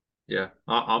 Yeah.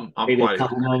 I'm maybe quite a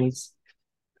couple moments.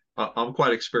 I'm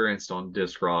quite experienced on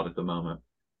disc rot at the moment.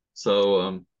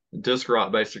 So disc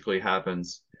rot basically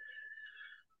happens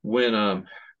when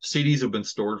CDs have been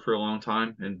stored for a long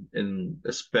time, and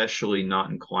especially not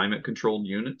in climate controlled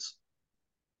units.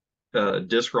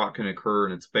 Disc rot can occur,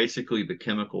 and it's basically the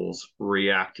chemicals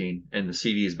reacting, and the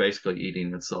CD is basically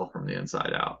eating itself from the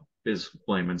inside out, is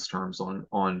layman's terms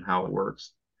on how it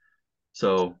works.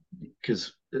 So,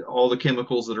 because all the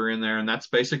chemicals that are in there, and that's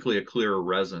basically a clear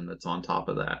resin that's on top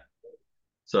of that.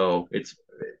 So it's,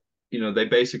 they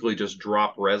basically just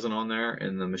drop resin on there,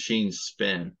 and the machines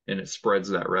spin, and it spreads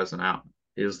that resin out,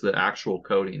 is the actual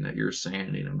coating that you're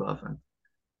sanding and buffing.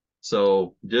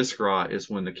 So disc rot is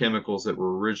when the chemicals that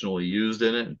were originally used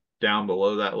in it, down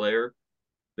below that layer,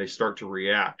 they start to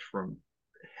react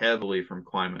heavily from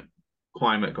climate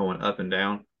going up and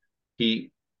down,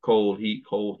 heat, cold, heat,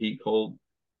 cold, heat, cold,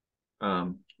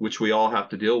 which we all have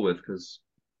to deal with, because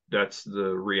that's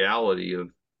the reality of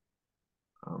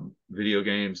video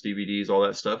games, DVDs, all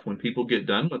that stuff. When people get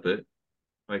done with it,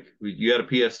 you had a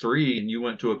PS3 and you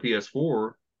went to a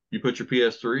PS4, you put your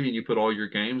PS3 and you put all your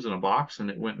games in a box, and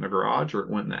it went in the garage, or it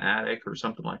went in the attic, or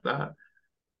something like that.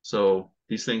 So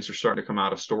these things are starting to come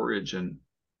out of storage, and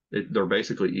they're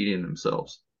basically eating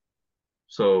themselves.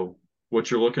 So what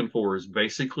you're looking for is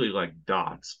basically like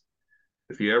dots.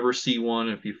 If you ever see one,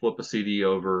 if you flip a CD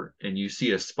over and you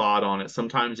see a spot on it,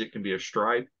 sometimes it can be a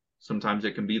stripe, sometimes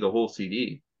it can be the whole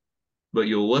CD. But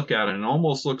you'll look at it and it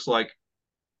almost looks like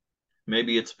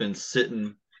maybe it's been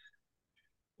sitting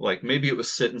Like maybe it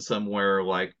was sitting somewhere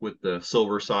like with the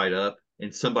silver side up,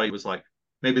 and somebody was like,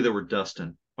 maybe they were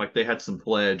dusting, like they had some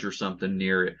pledge or something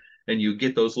near it, and you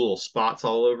get those little spots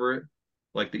all over it,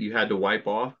 like that you had to wipe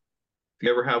off. If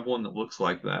you ever have one that looks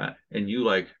like that, and you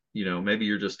like, maybe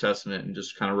you're just testing it and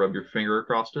just kind of rub your finger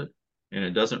across it, and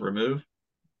it doesn't remove,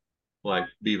 like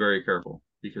be very careful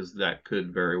because that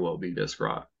could very well be disc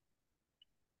rot.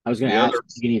 I was going to The ask other,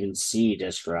 if you can even see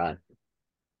disc rot.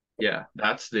 yeah,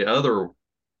 that's the other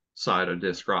side of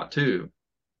disc rot too,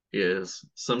 is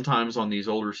sometimes on these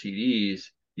older CDs,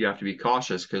 you have to be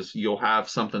cautious because you'll have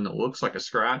something that looks like a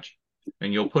scratch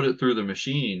and you'll put it through the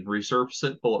machine, resurface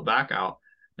it, pull it back out,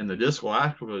 and the disc will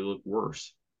actually look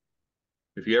worse.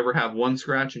 If you ever have one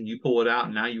scratch and you pull it out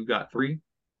and now you've got three,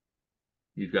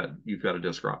 you've got a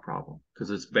disc rot problem because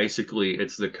it's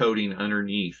the coating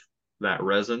underneath that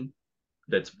resin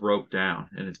that's broke down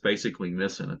and it's basically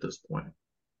missing at this point.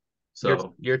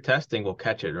 So your testing will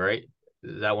catch it, right?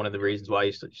 Is that one of the reasons why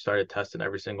you started testing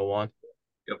every single one?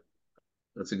 yep,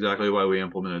 that's exactly why we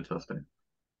implemented testing.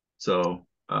 So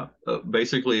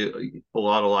basically, a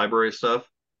lot of library stuff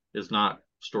is not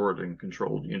stored in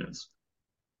controlled units,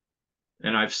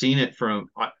 and I've seen it from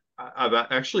I've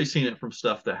actually seen it from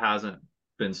stuff that hasn't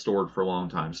been stored for long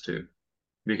times too,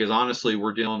 because honestly,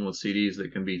 we're dealing with CDs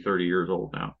that can be 30 years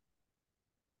old now.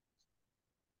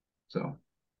 So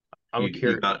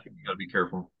you got to be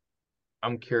careful.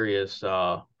 I'm curious.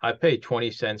 I pay 20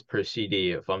 cents per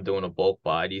CD if I'm doing a bulk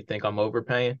buy. Do you think I'm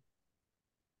overpaying?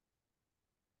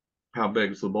 How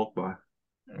big is the bulk buy?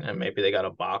 And maybe they got a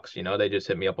box, they just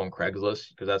hit me up on Craigslist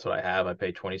because that's what I have. I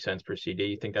pay 20 cents per CD.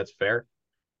 You think that's fair?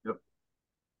 Yep.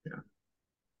 Yeah.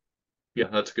 Yeah,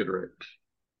 that's a good rate.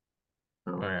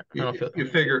 All right. You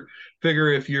figure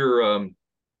if you're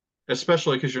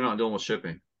especially because you're not dealing with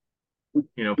shipping.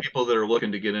 People that are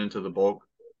looking to get into the bulk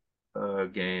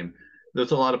game,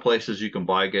 there's a lot of places you can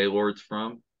buy Gaylords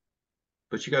from,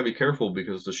 but you got to be careful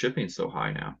because the shipping's so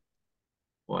high now.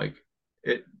 Like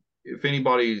if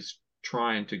anybody's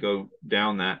trying to go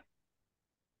down that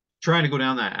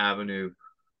avenue,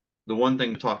 the one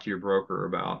thing to talk to your broker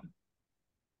about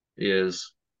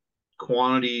is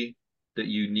quantity that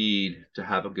you need to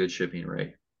have a good shipping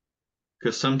rate.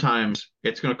 Because sometimes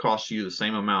it's going to cost you the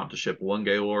same amount to ship one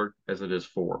Gaylord as it is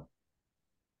 4.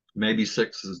 Maybe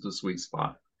 6 is the sweet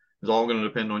spot. It's all going to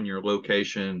depend on your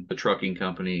location, the trucking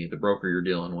company, the broker you're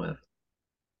dealing with.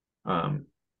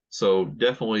 So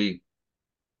definitely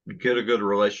get a good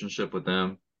relationship with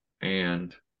them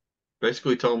and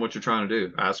basically tell them what you're trying to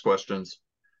do. Ask questions.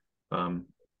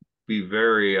 Be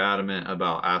very adamant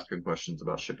about asking questions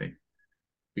about shipping.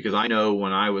 Because I know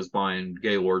when I was buying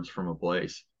Gaylords from a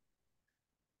place,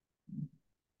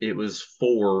 it was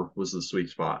 4 was the sweet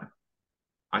spot.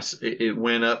 It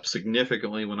went up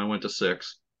significantly when I went to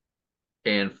 6,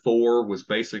 and 4 was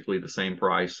basically the same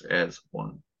price as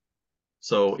 1.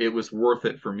 So it was worth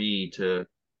it for me to,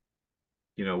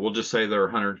 we'll just say they're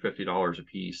 $150 a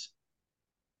piece.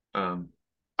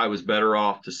 I was better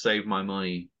off to save my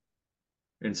money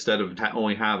instead of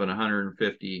only having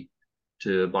 150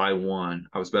 to buy 1.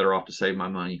 I was better off to save my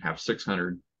money, have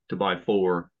 600 to buy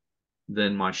 4.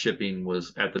 Then my shipping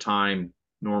was at the time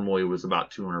normally was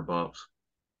about $200.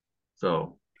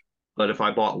 So, but if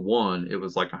I bought 1, it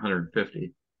was like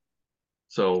 150.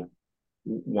 So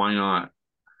why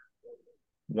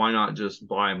not just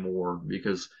buy more?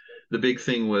 Because the big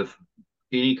thing with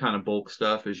any kind of bulk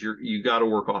stuff is you got to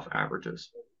work off averages.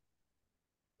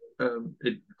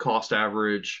 It cost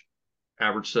average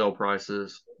sale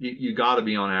prices. You got to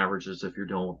be on averages if you're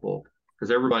dealing with bulk,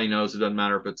 because everybody knows it doesn't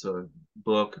matter if it's a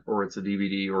book or it's a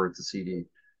DVD or it's a CD.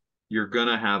 You're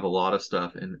gonna have a lot of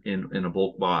stuff in a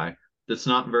bulk buy that's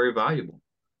not very valuable.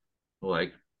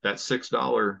 Like that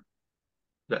 $6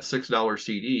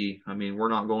 CD. I mean, we're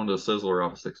not going to a Sizzler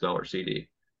off a $6 CD.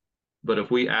 But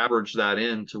if we average that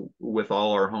into with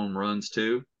all our home runs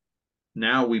too,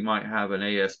 now we might have an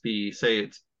ASP.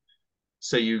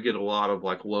 Say you get a lot of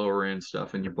like lower end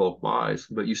stuff in your bulk buys,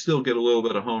 but you still get a little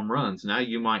bit of home runs. Now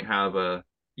you might have a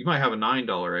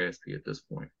 $9 ASP at this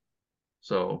point.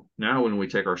 So now when we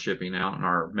take our shipping out and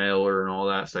our mailer and all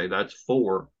that, say that's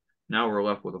 4, now we're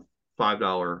left with a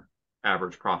 $5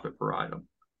 average profit per item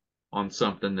on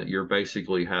something that you're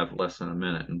basically have less than a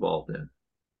minute involved in.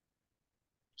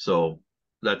 So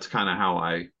that's kind of how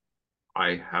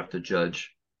I have to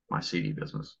judge my CD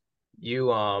business.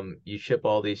 You ship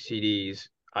all these CDs.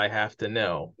 I have to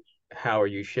know, how are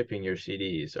you shipping your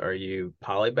CDs? Are you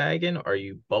polybagging? Are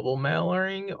you bubble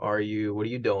mailering? What are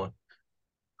you doing?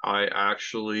 I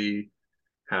actually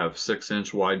have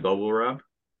 6-inch wide bubble wrap.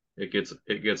 It gets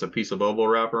a piece of bubble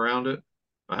wrap around it.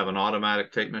 I have an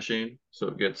automatic tape machine, so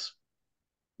it gets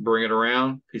bring it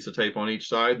around, piece of tape on each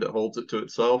side that holds it to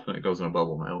itself, and it goes in a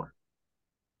bubble mailer.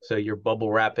 So you're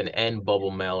bubble wrapping and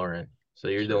bubble mailing. So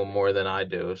you're Sure. doing more than I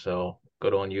do. So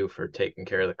good on you for taking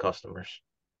care of the customers.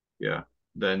 Yeah,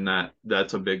 then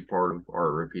that's a big part of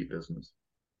our repeat business.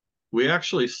 We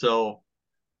actually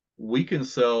we can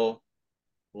sell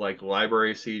like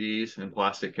library CDs in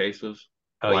plastic cases,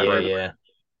 Oh yeah, library yeah.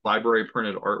 library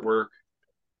printed artwork,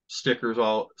 stickers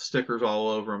all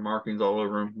over them, markings all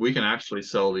over them. We can actually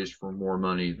sell these for more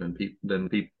money than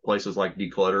places like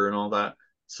Declutter and all that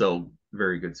sell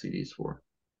very good CDs for.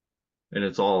 And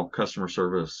it's all customer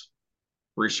service,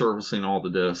 resurfacing all the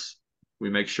discs. We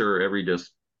make sure every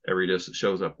disc that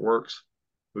shows up works.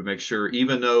 We make sure,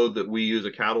 even though that we use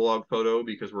a catalog photo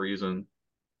because we're using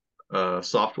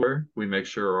software, we make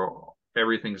sure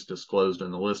everything's disclosed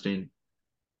in the listing.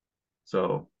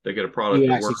 So they get a product You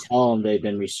that actually works. tell them they've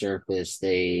been resurfaced,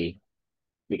 they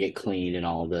get cleaned and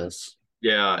all this.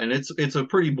 Yeah, and it's a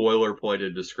pretty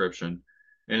boilerplated description,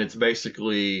 and it's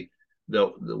basically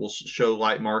that will show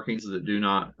light markings that do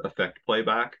not affect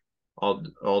playback.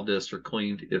 All discs are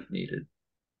cleaned if needed.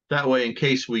 That way, in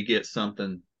case we get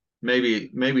something, maybe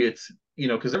it's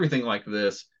because everything like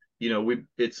this,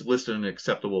 it's listed in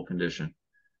acceptable condition.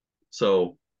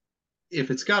 So if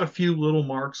it's got a few little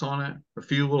marks on it, a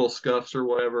few little scuffs or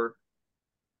whatever,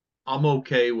 I'm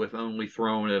okay with only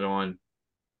throwing it on,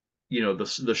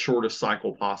 the shortest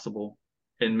cycle possible,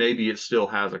 and maybe it still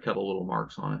has a couple little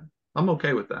marks on it. I'm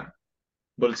okay with that,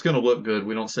 but it's going to look good.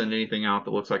 We don't send anything out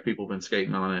that looks like people have been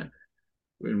skating on it,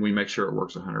 and we make sure it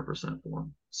works 100% for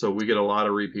them. So we get a lot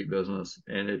of repeat business,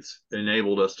 and it's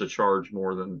enabled us to charge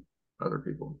more than other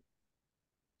people.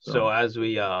 So So as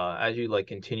you like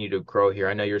continue to grow here,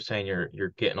 I know you're saying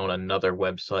you're getting on another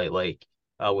website like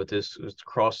with this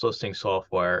cross-listing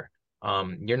software.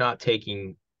 You're not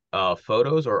taking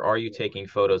photos, or are you taking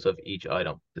photos of each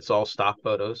item? It's all stock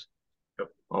photos. yep,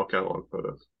 all catalog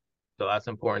photos. So that's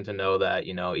important to know that,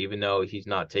 even though he's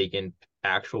not taking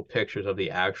actual pictures of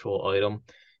the actual item,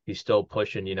 he's still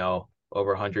pushing,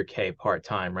 over 100K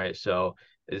part-time, right? So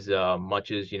as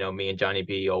much as, me and Johnny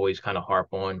B always kind of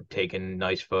harp on taking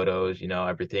nice photos,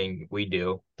 everything we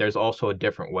do, there's also a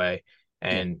different way, Yeah.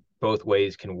 and both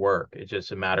ways can work. It's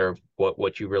just a matter of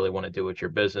what you really want to do with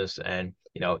your business. And,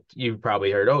 you've probably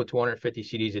heard, oh, 250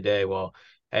 CDs a day. Well,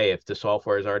 hey, if the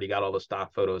software has already got all the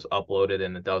stock photos uploaded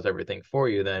and it does everything for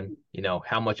you, then,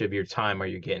 how much of your time are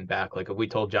you getting back? Like if we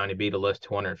told Johnny B to list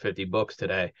 250 books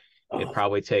today, it'd Oh,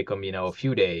 probably take him, a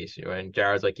few days. And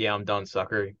Jared's like, yeah, I'm done,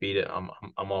 sucker. Beat it. I'm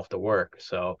off to work.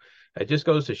 So it just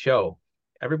goes to show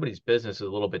everybody's business is a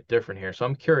little bit different here. So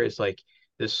I'm curious, like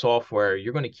this software,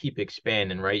 you're going to keep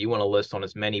expanding, right? You want to list on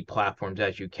as many platforms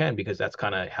as you can because that's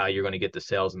kind of how you're going to get the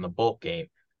sales in the bulk game.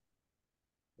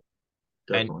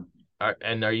 And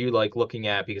Definitely. are you like looking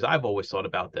at, because I've always thought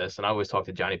about this and I always talk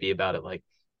to Johnny B about it, like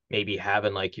maybe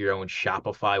having like your own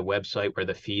Shopify website where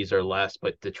the fees are less,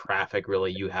 but the traffic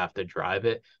really you have to drive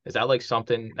it. Is that like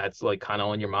something that's like kind of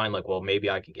on your mind? Like, well, maybe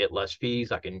I can get less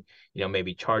fees. I can,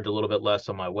 maybe charge a little bit less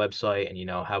on my website and,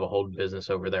 have a whole business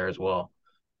over there as well.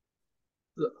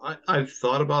 I've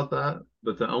thought about that,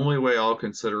 but the only way I'll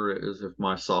consider it is if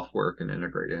my software can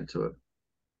integrate into it.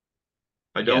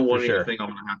 I Yeah, don't for want sure. anything I'm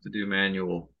going to have to do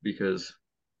manual because,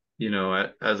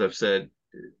 as I've said,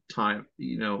 time,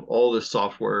 all this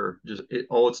software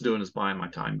all it's doing is buying my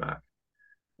time back,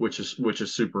 which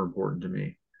is super important to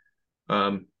me.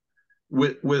 Um,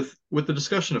 with the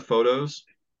discussion of photos,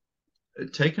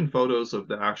 taking photos of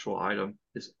the actual item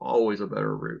is always a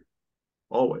better route.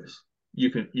 Always. You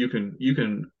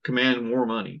can command more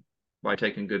money by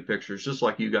taking good pictures, just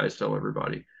like you guys tell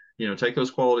everybody. Take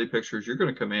those quality pictures. You're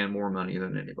going to command more money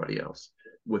than anybody else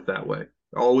with that way.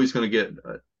 Always going to get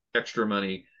extra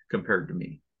money compared to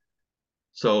me.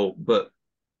 So,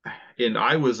 and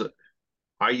I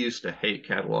used to hate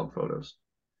catalog photos.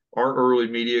 Our early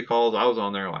media calls, I was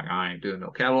on there like, I ain't doing no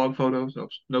catalog photos,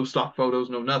 no stock photos,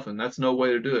 no nothing. That's no way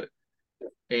to do it.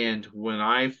 And when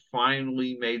I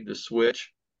finally made the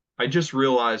switch, I just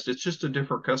realized it's just a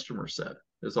different customer set,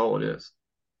 is all it is.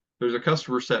 There's a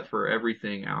customer set for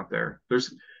everything out there.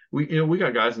 We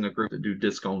got guys in the group that do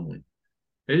disc only.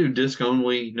 They do disc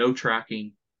only, no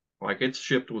tracking, like it's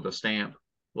shipped with a stamp.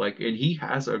 Like, and he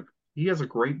has a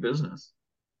great business.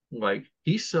 Like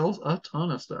he sells a ton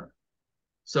of stuff.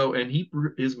 So, and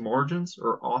his margins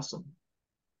are awesome.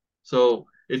 So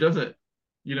it doesn't,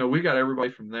 we got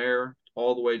everybody from there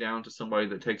all the way down to somebody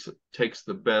that takes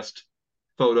the best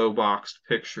photo boxed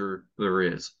picture there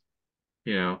is.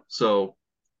 So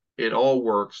it all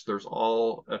works. There's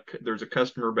a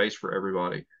customer base for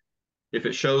everybody. If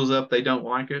it shows up, they don't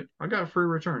like it, I got free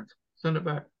returns. Send it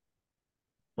back.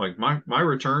 Like my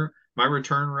return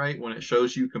rate when it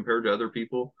shows you compared to other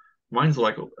people, mine's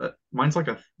like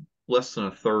a less than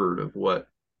a third of what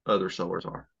other sellers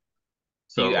are.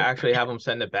 Do you So actually have them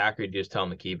send it back, or you just tell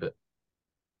them to keep it?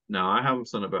 no, I have them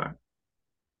send it back.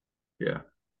 Yeah,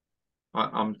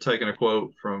 I'm taking a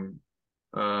quote from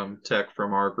tech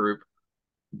from our group,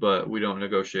 but we don't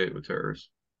negotiate with terrorists.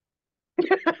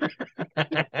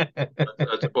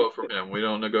 That's a quote from him. We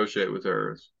don't negotiate with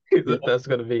terrorists. That's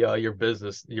going to be your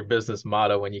business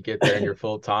motto when you get there and you're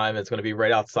full time. It's going to be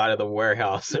right outside of the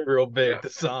warehouse, real big, Yeah. the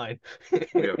sign.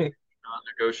 Yeah, not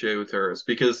negotiate with terrorists,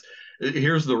 because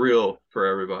here's the real for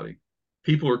everybody.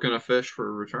 People are going to fish for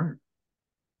a return.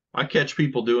 I catch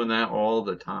people doing that all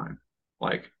the time.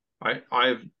 Like I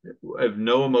have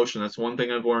no emotion. That's one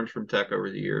thing I've learned from tech over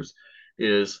the years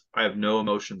is I have no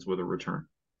emotions with a return.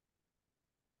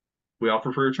 We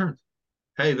offer free returns.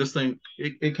 Hey, this thing,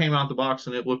 it came out the box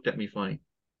and it looked at me funny.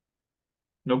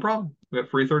 No problem. We have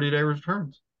free 30-day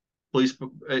returns. Please,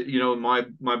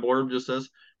 my board just says,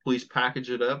 please package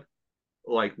it up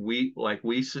like we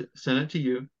sent it to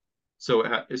you, so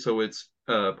it's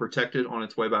protected on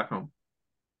its way back home.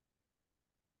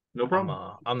 No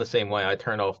problem. I'm the same way. I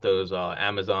turn off those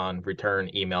Amazon return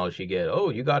emails you get. Oh,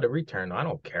 you got a return. I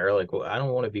don't care. Like, well, I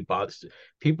don't want to be bothered.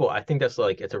 People, I think that's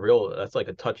like that's like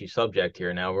a touchy subject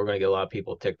here. Now we're gonna get a lot of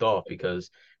people ticked off because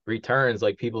returns,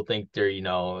 like people think they're,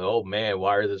 oh man,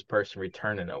 why is this person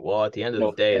returning it? Well, at the end of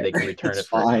the day, they can return It's it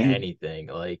for fine. anything.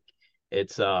 Like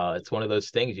it's one of those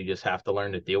things you just have to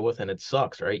learn to deal with, and it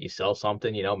sucks, right? You sell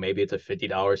something, maybe it's a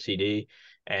 $50 CD,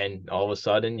 and all of a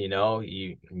sudden,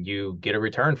 you get a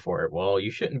return for it. Well, you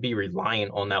shouldn't be relying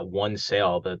on that one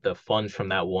sale, the funds from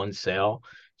that one sale.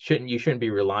 You shouldn't be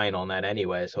relying on that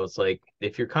anyway. So it's like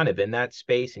if you're kind of in that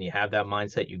space and you have that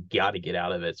mindset, you got to get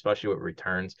out of it, especially with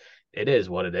returns. It is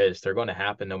what it is. They're going to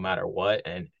happen no matter what,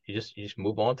 and you just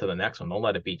move on to the next one. Don't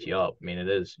let it beat you up. I mean, it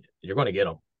is, you're going to get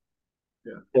them.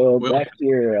 Yeah. So Well,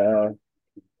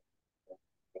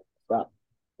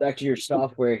 back to your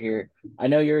software here. I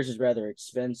know yours is rather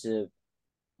expensive,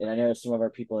 and I know some of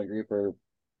our people in the group are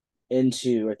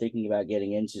thinking about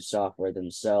getting into software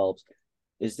themselves.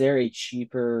 Is there a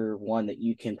cheaper one that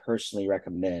you can personally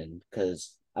recommend?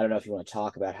 Because I don't know if you want to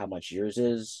talk about how much yours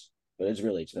is, but it's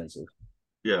really expensive.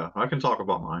 yeah, I can talk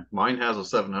about mine. Mine has a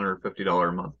 $750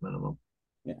 a month minimum,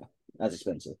 Yeah, that's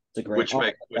expensive. It's a which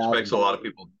makes a lot of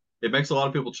people. It makes a lot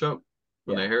of people choke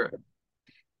when they hear it.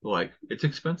 Like, it's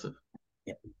expensive.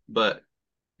 Yeah. But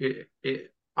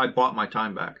I bought my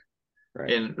time back.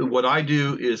 Right. And what I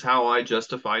do is how I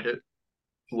justified it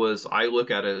was I look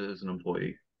at it as an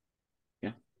employee.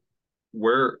 Yeah.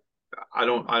 Where I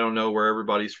don't know where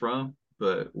everybody's from,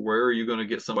 but where are you going to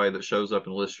get somebody that shows up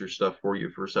and lists your stuff for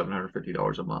you for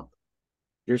 $750 a month?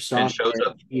 Your software shows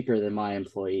up is cheaper than my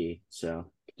employee,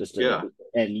 so yeah,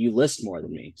 and you list more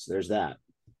than me, so there's that.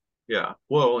 yeah.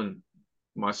 Well, and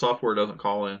my software doesn't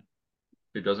call in,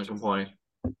 it doesn't complain.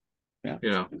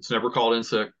 Yeah, it's never called in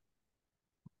sick.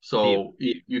 So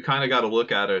you kind of got to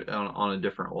look at it on a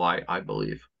different light, I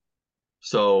believe.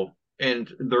 So,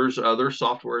 and there's other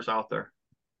softwares out there.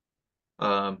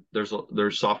 There's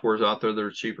softwares out there that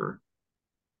are cheaper,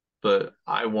 but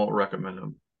I won't recommend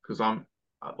them because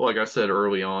like I said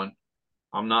early on,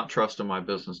 I'm not trusting my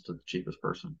business to the cheapest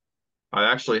person.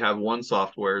 I actually have one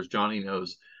software, as Johnny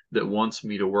knows, that wants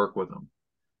me to work with them.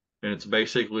 And it's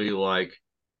basically like,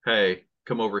 hey,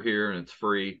 come over here and it's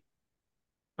free.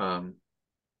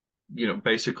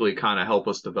 Basically kind of help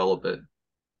us develop it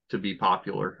to be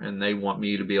popular. And they want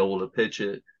me to be able to pitch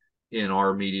it in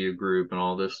our media group and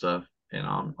all this stuff. And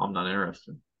I'm not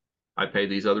interested. I pay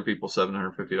these other people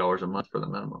 $750 a month for the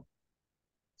minimum.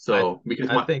 So because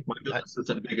my business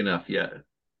isn't big enough yet.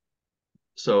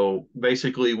 So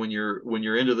basically when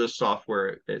you're into this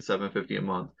software at $750 a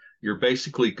month, you're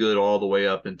basically good all the way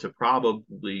up into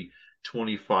probably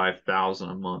 25,000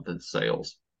 a month in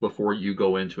sales before you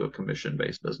go into a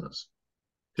commission-based business.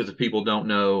 Because if people don't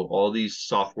know, all these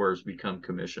softwares become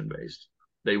commission-based.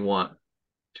 They want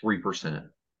 3%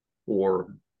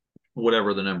 or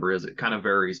whatever the number is. It kind of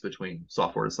varies between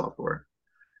software to software.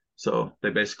 So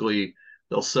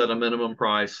they'll set a minimum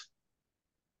price,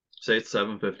 say it's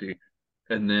 $750,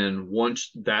 and then once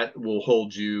that will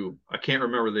hold you, I can't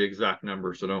remember the exact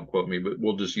number, so don't quote me, but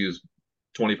we'll just use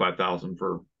 25,000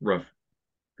 for rough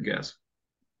guess.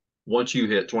 Once you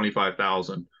hit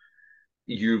 25,000,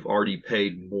 you've already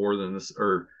paid more than this,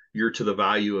 or you're to the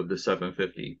value of the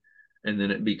 750, and then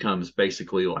it becomes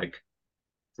basically like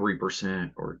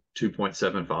 3% or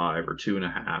 2.75 or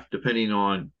 2.5, depending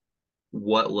on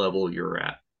what level you're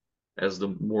at as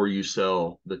the more you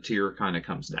sell, the tier kind of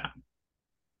comes down.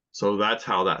 So that's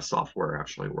how that software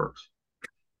actually works.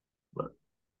 But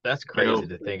That's I know,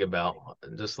 crazy to think about.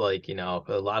 Just like, a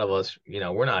lot of us,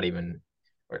 we're not even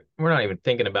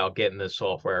thinking about getting this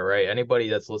software, right? Anybody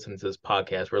that's listening to this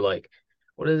podcast, we're like,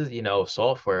 what is,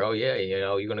 software? Oh yeah,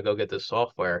 you're gonna go get this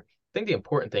software. I think the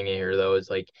important thing here though is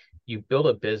like you build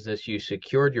a business, you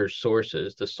secured your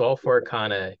sources. The software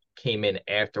kind of came in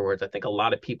afterwards. I think a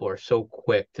lot of people are so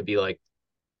quick to be like,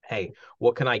 hey,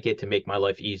 what can I get to make my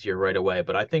life easier right away?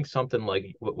 But I think something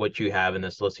like what you have in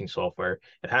this listing software,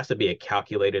 it has to be a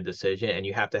calculated decision and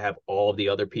you have to have all of the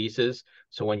other pieces.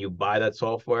 So when you buy that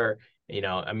software,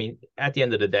 I mean, at the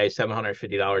end of the day,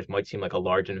 $750 might seem like a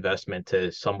large investment to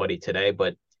somebody today,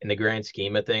 but in the grand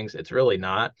scheme of things, it's really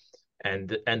not. And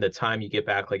the time you get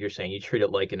back, like you're saying, you treat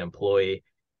it like an employee,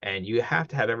 and you have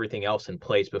to have everything else in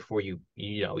place before you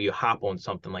hop on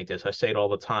something like this. I say it all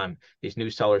the time. These new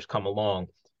sellers come along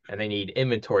and they need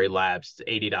inventory labs,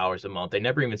 $80 a month. They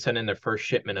never even send in their first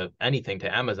shipment of anything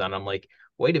to Amazon. I'm like,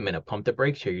 wait a minute, pump the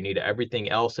brakes here. You need everything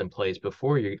else in place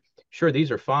before you. Sure,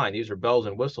 these are fine. These are bells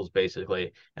and whistles,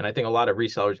 basically. And I think a lot of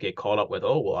resellers get caught up with,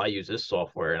 oh, well, I use this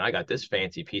software and I got this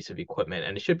fancy piece of equipment.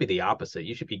 And it should be the opposite.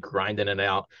 You should be grinding it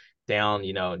out down,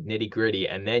 nitty gritty.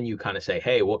 And then you kind of say,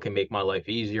 hey, what can make my life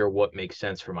easier? What makes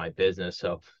sense for my business?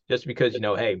 So just because,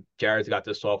 hey, Jared's got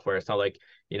this software, it's not like,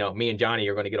 me and Johnny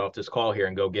are going to get off this call here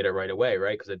and go get it right away,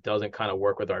 right? Because it doesn't kind of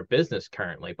work with our business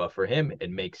currently. But for him, it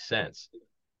makes sense.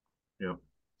 yeah,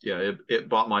 yeah, it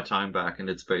bought my time back, and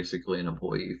it's basically an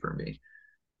employee for me.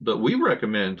 But we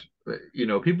recommend,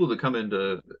 people that come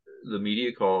into the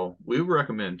media call, we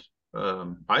recommend.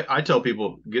 I tell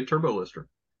people get Turbo Lister.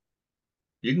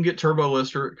 You can get Turbo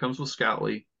Lister. It comes with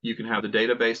Scoutly. You can have the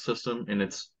database system, and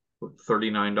it's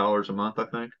 $39 a month, I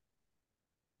think.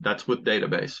 That's with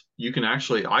database. You can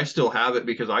actually, I still have it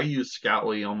because I use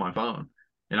Scoutly on my phone,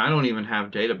 and I don't even have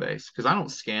database because I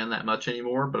don't scan that much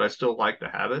anymore, but I still like to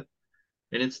have it,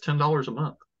 and it's $10 a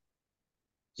month.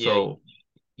 Yeah, So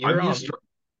your I've used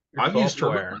Turbo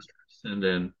software Lister to send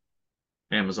in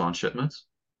Amazon shipments.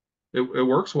 It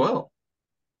works well.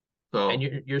 and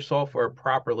So your software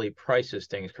properly prices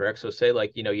things, correct? So say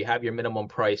like, you have your minimum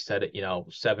price set at,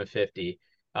 750,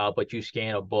 but you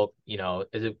scan a book,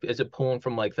 is it pulling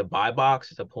from like the buy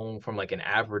box? Is it pulling from like an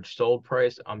average sold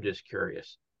price? I'm just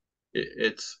curious.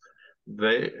 it's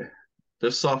they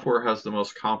this software has the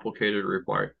most complicated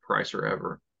pricer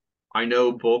ever. I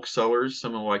know bulk sellers,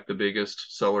 some of like the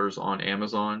biggest sellers on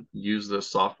Amazon, use this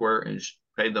software and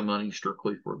pay the money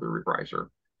strictly for the repricer.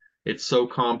 It's so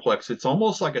complex. It's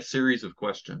almost like a series of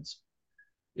questions.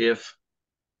 If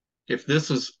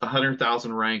this is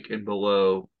 100,000 rank and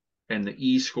below, and the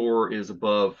E score is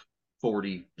above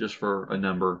 40, just for a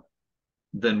number,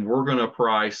 then we're going to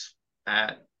price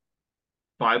at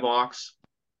buy box,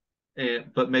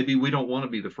 but maybe we don't want to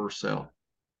be the first sell.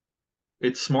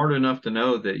 It's smart enough to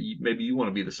know that maybe you want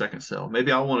to be the second sell.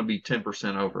 Maybe I want to be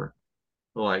 10% over.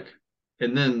 Like,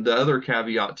 and then the other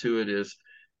caveat to it is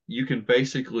you can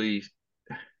basically,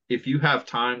 if you have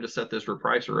time to set this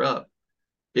repricer up,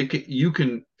 you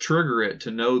can trigger it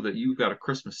to know that you've got a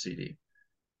Christmas CD.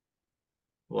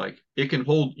 Like you can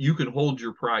hold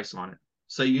your price on it.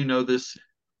 Say this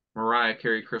Mariah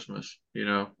Carey Christmas.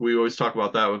 We always talk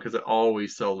about that one because it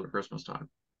always sells at Christmas time.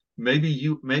 Maybe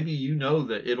you know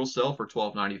that it'll sell for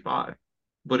 $12.95,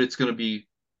 but it's going to be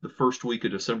the first week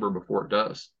of December before it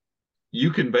does.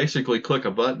 You can basically click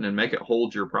a button and make it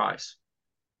hold your price.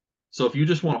 So if you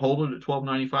just want to hold it at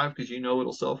 $12.95 because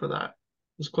it'll sell for that,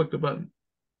 just click the button,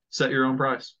 set your own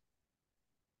price.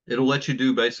 It'll let you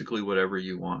do basically whatever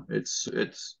you want.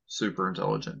 It's super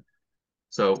intelligent.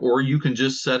 So, or you can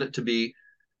just set it to be,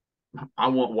 I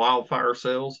want wildfire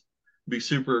sales, be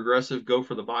super aggressive, go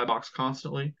for the buy box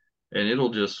constantly, and it'll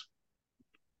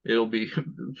be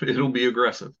it'll be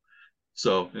aggressive.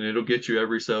 So, and it'll get you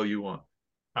every sale you want.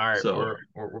 All right, So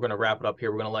we're gonna wrap it up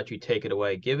here. We're gonna let you take it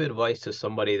away. Give advice to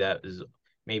somebody that is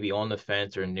maybe on the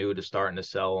fence or new to starting to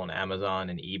sell on Amazon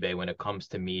and eBay when it comes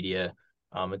to media.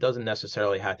 It doesn't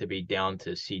necessarily have to be down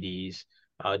to CDs.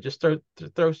 Just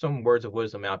throw some words of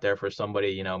wisdom out there for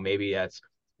somebody, maybe that's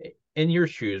in your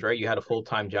shoes, right? You had a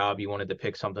full-time job, you wanted to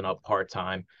pick something up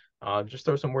part-time. Just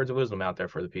throw some words of wisdom out there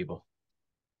for the people.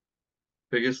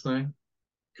 biggest thing,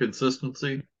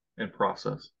 consistency and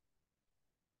process.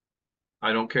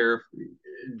 I don't care if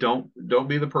don't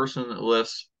be the person that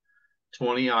lists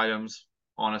 20 items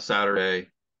on a Saturday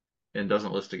and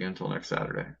doesn't list again until next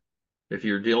Saturday. If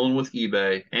you're dealing with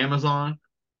eBay, Amazon,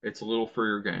 it's a little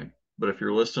freer game. But if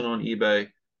you're listing on eBay,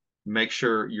 make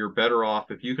sure you're better off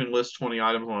if you can list 20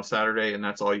 items on a Saturday and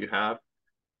that's all you have.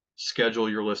 schedule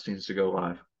your listings to go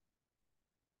live.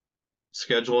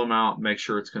 Schedule them out, make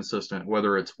sure it's consistent,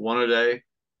 whether it's 1 a day,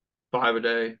 5 a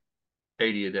day,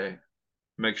 80 a day.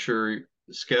 Make sure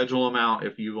schedule them out.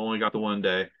 If you've only got the 1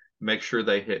 day, make sure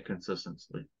they hit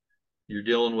consistently. You're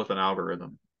dealing with an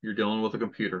algorithm. You're dealing with a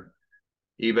computer.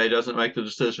 eBay doesn't make the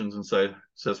decisions and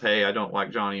says, hey, I don't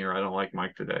like Johnny or I don't like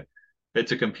Mike today.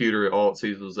 It's a computer. All it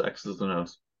sees is X's and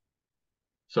O's.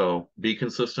 So be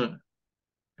consistent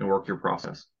and work your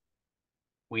process.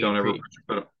 Don't ever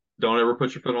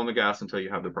put your foot on the gas until you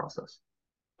have the process.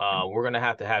 We're gonna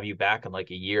have to have you back in like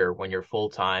a year when you're full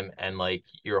time, and like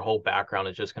your whole background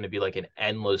is just gonna be like an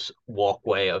endless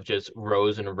walkway of just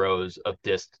rows and rows of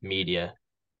disc media.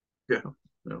 Yeah,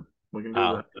 we can do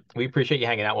that. We appreciate you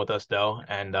hanging out with us, though.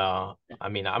 And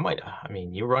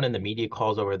you're running the media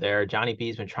calls over there. Johnny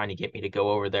B's been trying to get me to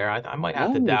go over there. I might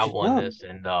have to dabble in this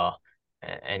and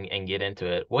get into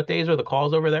it. What days are the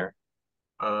calls over there?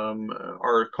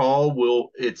 Our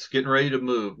it's getting ready to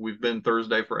move. We've been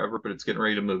Thursday forever, but it's getting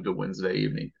ready to move to Wednesday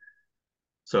evening.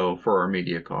 So for our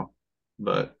media call,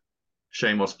 but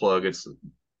shameless plug, it's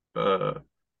the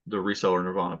Reseller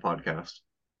Nirvana podcast,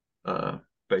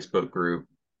 Facebook group,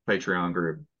 Patreon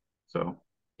group. So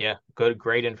yeah,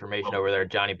 great information over there.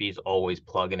 Johnny B's always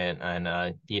plugging it, and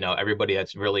everybody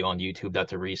that's really on YouTube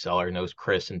that's a reseller knows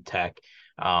Chris and Tech,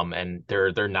 and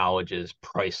their knowledge is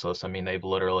priceless. I mean, they've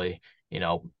literally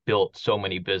built so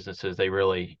many businesses. They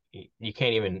really, you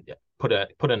can't even put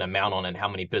an amount on it, how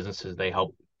many businesses they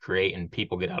help create and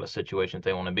people get out of situations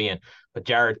they want to be in. But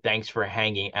Jared, thanks for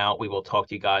hanging out. We will talk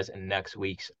to you guys in next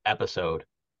week's episode.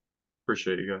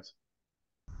 Appreciate you guys.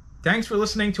 Thanks for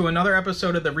listening to another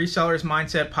episode of the Resellers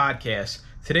Mindset Podcast.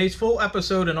 Today's full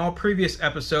episode and all previous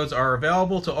episodes are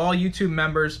available to all YouTube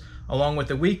members, along with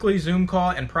the weekly Zoom call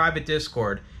and private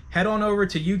Discord. Head on over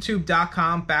to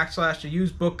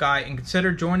youtube.com/theUsedBookGuy and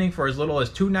consider joining for as little as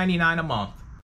 $2.99 a month.